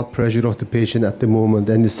the blood pressure of the patient at the moment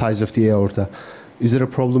and the size of the aorta. Is there a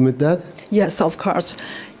problem with that? Yes, of course.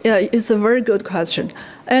 Yeah, it's a very good question.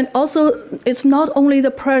 And also, it's not only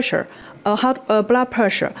the pressure, blood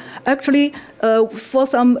pressure. Actually, for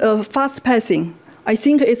some fast pacing, I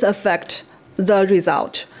think it affects the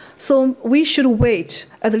result. So we should wait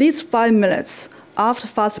at least 5 minutes after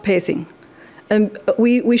fast pacing. And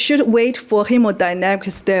we should wait for hemodynamic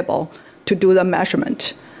stable to do the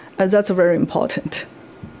measurement. And that's very important.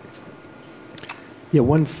 Yeah,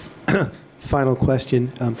 one final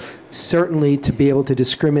question. Certainly to be able to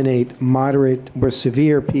discriminate moderate or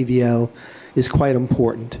severe PVL is quite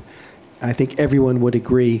important. I think everyone would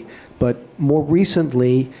agree. But more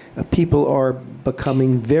recently, people are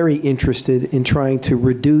becoming very interested in trying to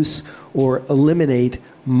reduce or eliminate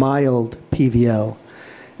mild PVL.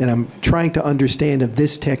 And I'm trying to understand if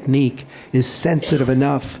this technique is sensitive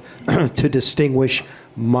enough to distinguish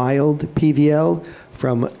mild PVL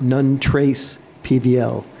from non-trace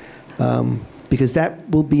PVL, because that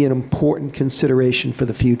will be an important consideration for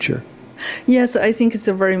the future. Yes, I think it's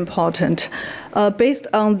very important. Based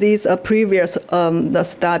on this previous the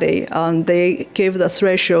study, they gave the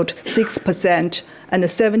threshold 6% and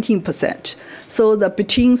 17%. So the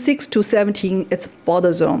between 6 to 17 is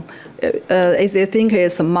border zone. As I think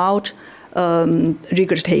it's mild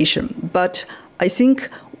regurgitation. But I think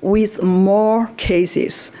with more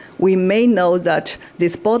cases, we may know that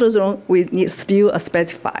this border zone we need still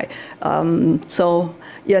specify. So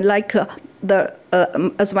yeah, like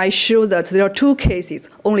as I show that there are two cases,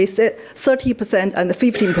 only 30% and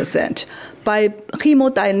 15%. By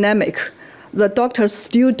hemodynamic, the doctors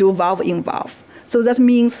still do valve in valve. So that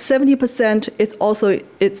means 70% is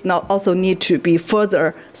also need to be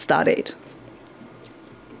further studied.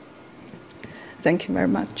 Thank you very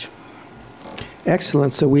much.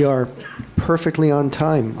 Excellent. So we are perfectly on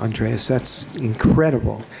time, Andreas. That's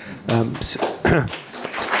incredible.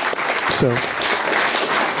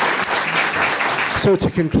 So to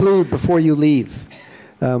conclude, before you leave,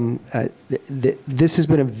 this has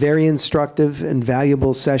been a very instructive and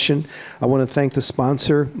valuable session. I want to thank the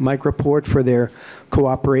sponsor, Microport, for their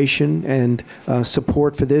cooperation and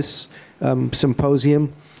support for this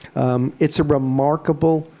symposium. It's a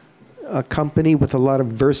remarkable company with a lot of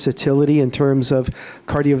versatility in terms of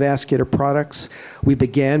cardiovascular products. We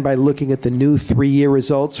began by looking at the new 3-year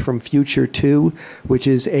results from Future 2, which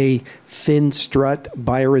is a thin strut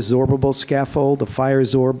bioresorbable scaffold, the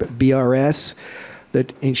FireZorb BRS,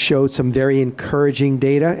 that showed some very encouraging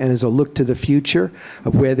data and is a look to the future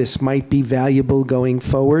of where this might be valuable going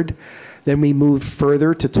forward. Then we moved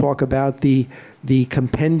further to talk about the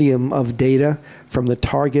compendium of data from the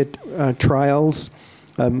Target trials,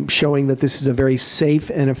 showing that this is a very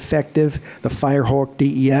safe and effective, the Firehawk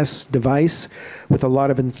DES device, with a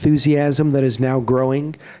lot of enthusiasm that is now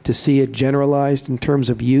growing to see it generalized in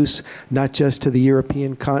terms of use, not just to the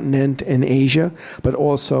European continent and Asia, but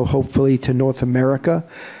also hopefully to North America.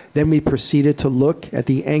 Then we proceeded to look at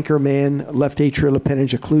the Anchorman left atrial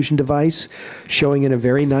appendage occlusion device, showing in a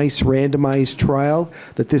very nice randomized trial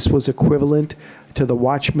that this was equivalent to the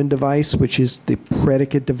Watchman device, which is the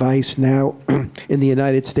predicate device now in the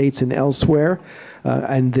United States and elsewhere,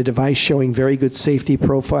 and the device showing very good safety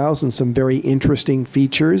profiles and some very interesting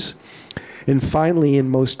features. And finally, and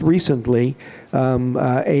most recently,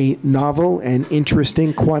 a novel and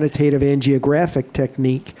interesting quantitative angiographic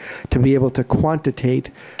technique to be able to quantitate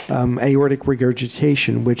aortic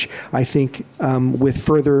regurgitation, which I think with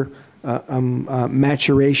further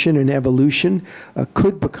maturation and evolution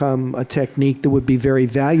could become a technique that would be very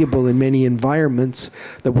valuable in many environments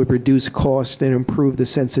that would reduce cost and improve the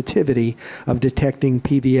sensitivity of detecting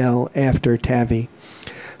PVL after TAVI.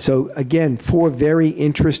 So again, 4 very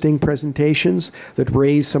interesting presentations that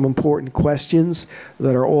raise some important questions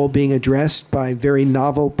that are all being addressed by very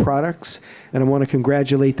novel products. And I want to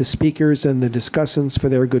congratulate the speakers and the discussants for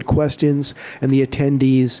their good questions and the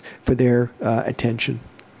attendees for their attention.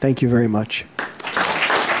 Thank you very much.